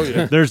video. Oh,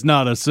 yeah. There's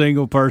not a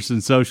single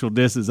person social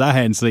distance. I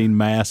hadn't seen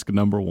mask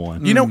number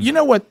one. You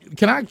know what?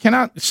 Can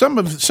I? Some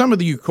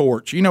of you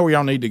courts, you know where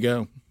y'all need to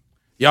go.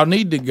 Y'all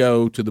need to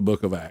go to the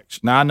Book of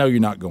Acts. Now I know you're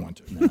not going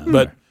to,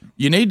 but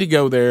you need to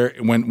go there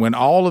when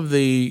all of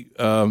the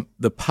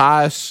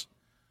pious,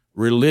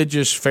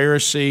 religious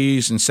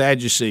Pharisees and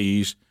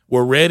Sadducees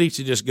were ready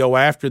to just go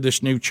after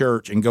this new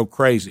church and go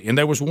crazy. And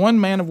there was one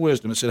man of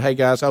wisdom that said, "Hey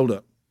guys, hold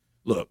up,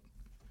 look.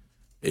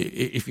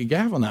 If you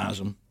galvanize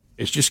them,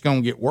 it's just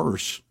going to get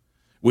worse.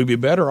 We'd be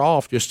better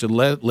off just to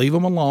leave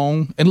them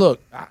alone." And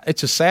look,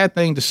 it's a sad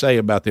thing to say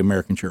about the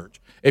American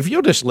church. If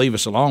you'll just leave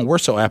us alone, we're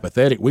so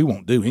apathetic, we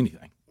won't do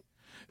anything.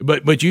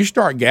 But you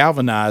start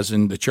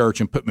galvanizing the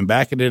church and putting them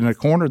back in a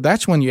corner,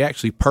 that's when you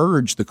actually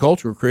purge the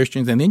culture of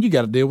Christians, and then you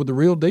got to deal with the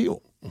real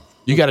deal.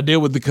 You got to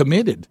deal with the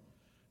committed,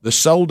 the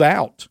sold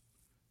out.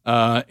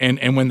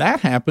 And when that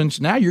happens,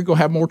 now you're going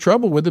to have more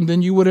trouble with them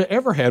than you would have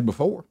ever had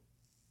before.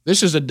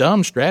 This is a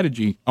dumb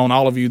strategy on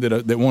all of you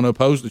that want to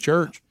oppose the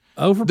church.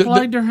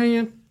 Overplayed their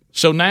hand.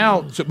 So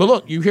now, but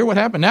look, you hear what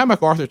happened. Now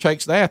MacArthur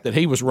takes that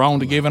he was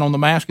wrong to give in on the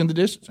mask and the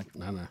distancing.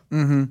 I know.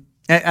 Mm-hmm.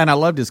 And I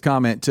loved his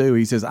comment too.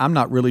 He says, "I'm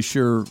not really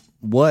sure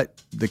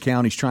what the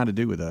county's trying to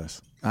do with us."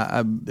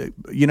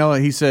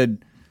 He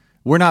said,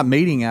 "We're not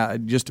meeting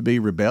out just to be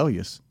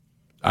rebellious."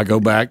 I go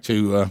back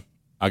to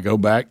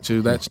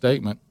that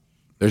statement.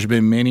 There's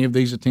been many of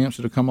these attempts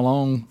that have come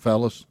along,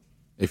 fellas.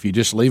 If you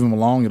just leave them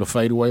alone, it'll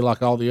fade away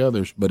like all the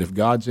others. But if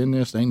God's in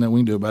this, there ain't nothing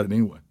we can do about it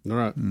anyway. All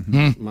right.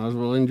 Mm-hmm. Might as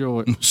well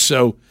enjoy it.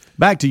 So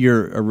back to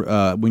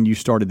your when you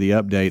started the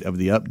update of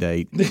the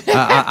update,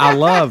 I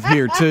love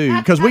here too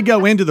because we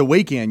go into the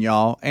weekend,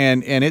 y'all,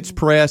 and it's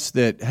pressed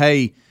that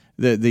hey,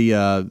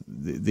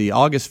 the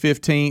August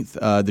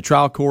 15th, the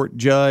trial court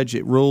judge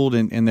it ruled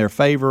in their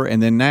favor, and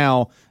then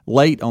now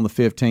late on the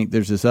 15th,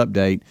 there's this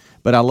update.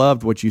 But I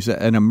loved what you said,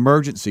 an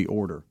emergency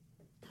order.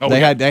 Oh, they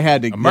had to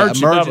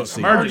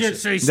emergency.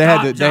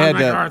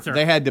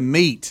 They had to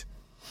meet.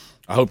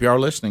 I hope you are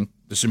listening.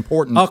 It's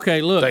important.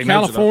 Okay, look,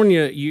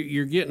 California,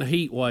 you're getting a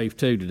heat wave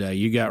too today.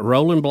 You got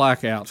rolling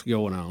blackouts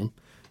going on.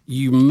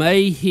 You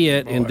may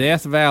hit in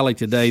Death Valley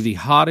today the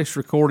hottest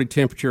recorded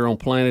temperature on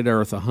planet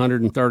Earth,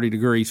 130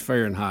 degrees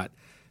Fahrenheit.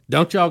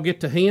 Don't y'all get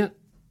the hint?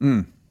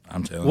 I'm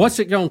telling you. What's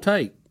it going to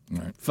take?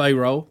 Right.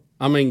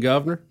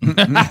 Governor.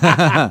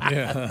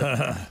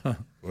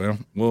 Well,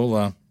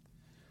 we'll.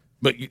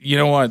 But you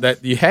know what?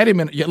 That you had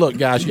him in. Look,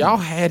 guys, y'all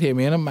had him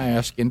in a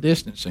mask and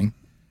distancing,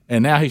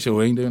 and now he said,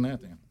 "We ain't doing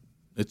that." Then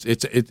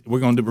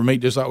we're going to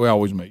meet just like we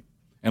always meet,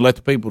 and let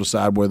the people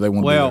decide whether they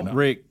want to do it or not.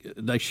 Rick,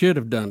 they should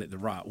have done it the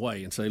right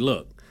way and say,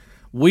 "Look,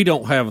 we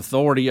don't have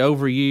authority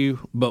over you,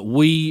 but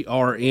we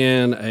are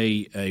in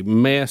a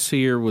mess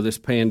here with this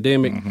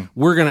pandemic. Mm-hmm.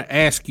 We're going to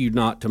ask you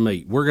not to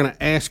meet. We're going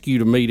to ask you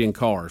to meet in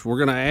cars. We're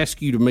going to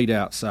ask you to meet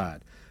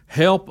outside.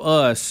 Help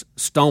us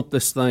stomp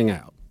this thing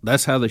out."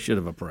 That's how they should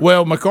have approached.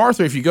 Well,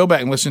 MacArthur, if you go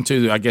back and listen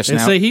to, I guess and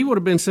now, see, he would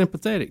have been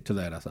sympathetic to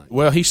that. I think.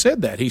 Well, he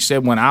said that. He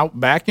said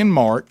back in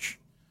March,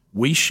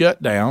 we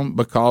shut down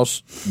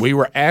because we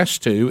were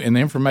asked to, and the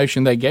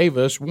information they gave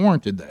us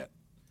warranted that.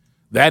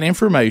 That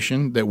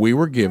information that we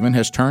were given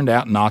has turned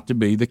out not to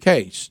be the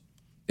case.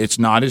 It's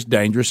not as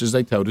dangerous as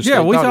they told us.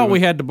 Yeah, we thought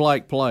we had the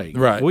Black Plague.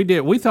 Right. We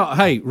did. We thought,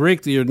 hey,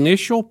 Rick, the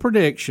initial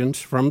predictions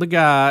from the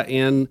guy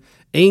in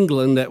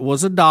England that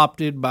was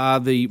adopted by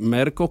the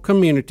medical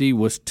community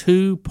was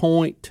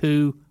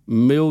 2.2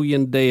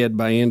 million dead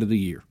by end of the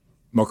year.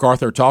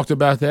 MacArthur talked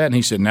about that, and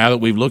he said, now that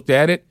we've looked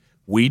at it,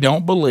 we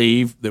don't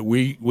believe that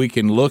we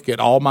can look at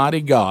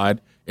Almighty God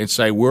and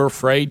say we're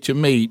afraid to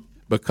meet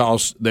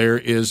because there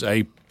is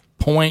a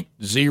 0.00,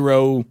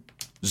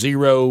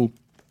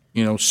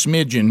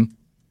 smidgen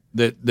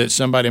that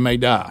somebody may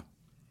die.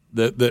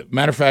 The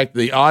matter of fact,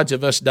 the odds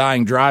of us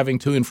dying driving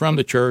to and from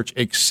the church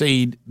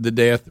exceed the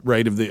death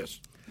rate of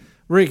this.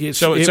 Rick, we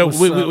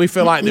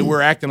feel like that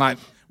we're acting like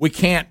we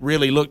can't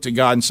really look to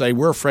God and say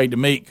we're afraid to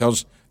meet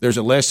because there's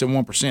a less than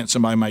 1%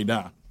 somebody may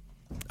die.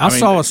 I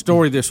saw a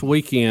story this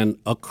weekend.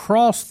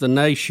 Across the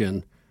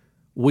nation,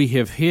 we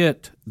have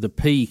hit the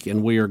peak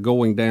and we are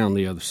going down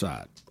the other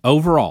side.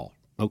 Overall,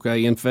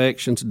 okay,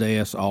 infections,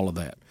 deaths, all of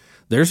that.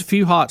 There's a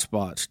few hot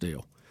spots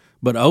still.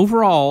 But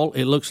overall,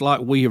 it looks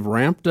like we have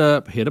ramped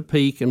up, hit a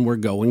peak, and we're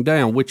going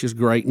down, which is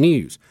great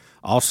news.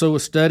 Also, a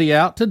study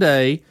out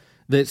today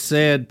that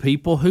said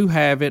people who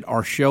have it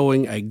are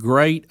showing a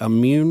great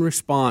immune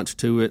response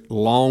to it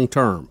long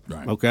term.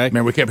 Right. Okay?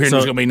 Remember, we kept hearing it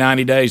was going to be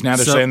 90 days. Now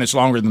they're saying it's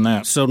longer than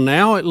that. So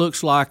now it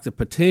looks like the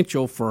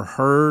potential for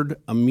herd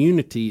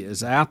immunity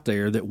is out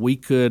there, that we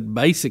could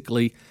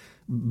basically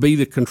be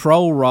the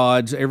control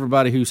rods.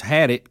 Everybody who's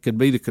had it could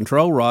be the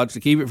control rods to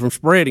keep it from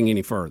spreading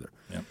any further.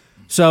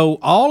 So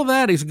all of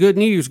that is good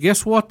news.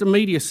 Guess what the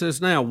media says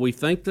now? We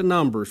think the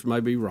numbers may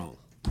be wrong.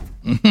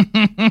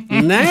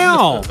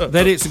 Now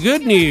that it's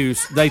good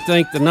news, they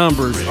think the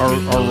numbers are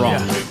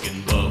wrong.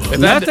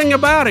 Nothing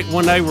about it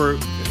when they were,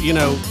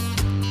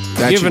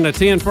 given a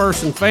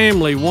 10-person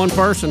family, one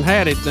person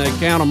had it, and they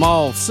count them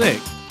all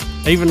sick,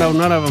 even though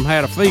none of them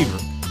had a fever.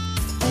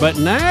 But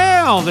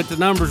now that the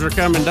numbers are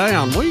coming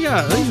down,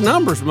 these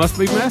numbers must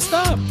be messed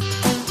up.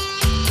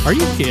 Are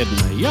you kidding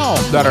me? Y'all.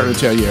 That ought to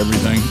tell you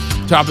everything.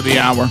 Top of the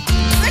hour.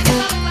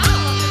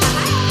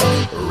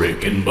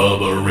 Rick and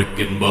Bubba, Rick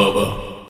and Bubba.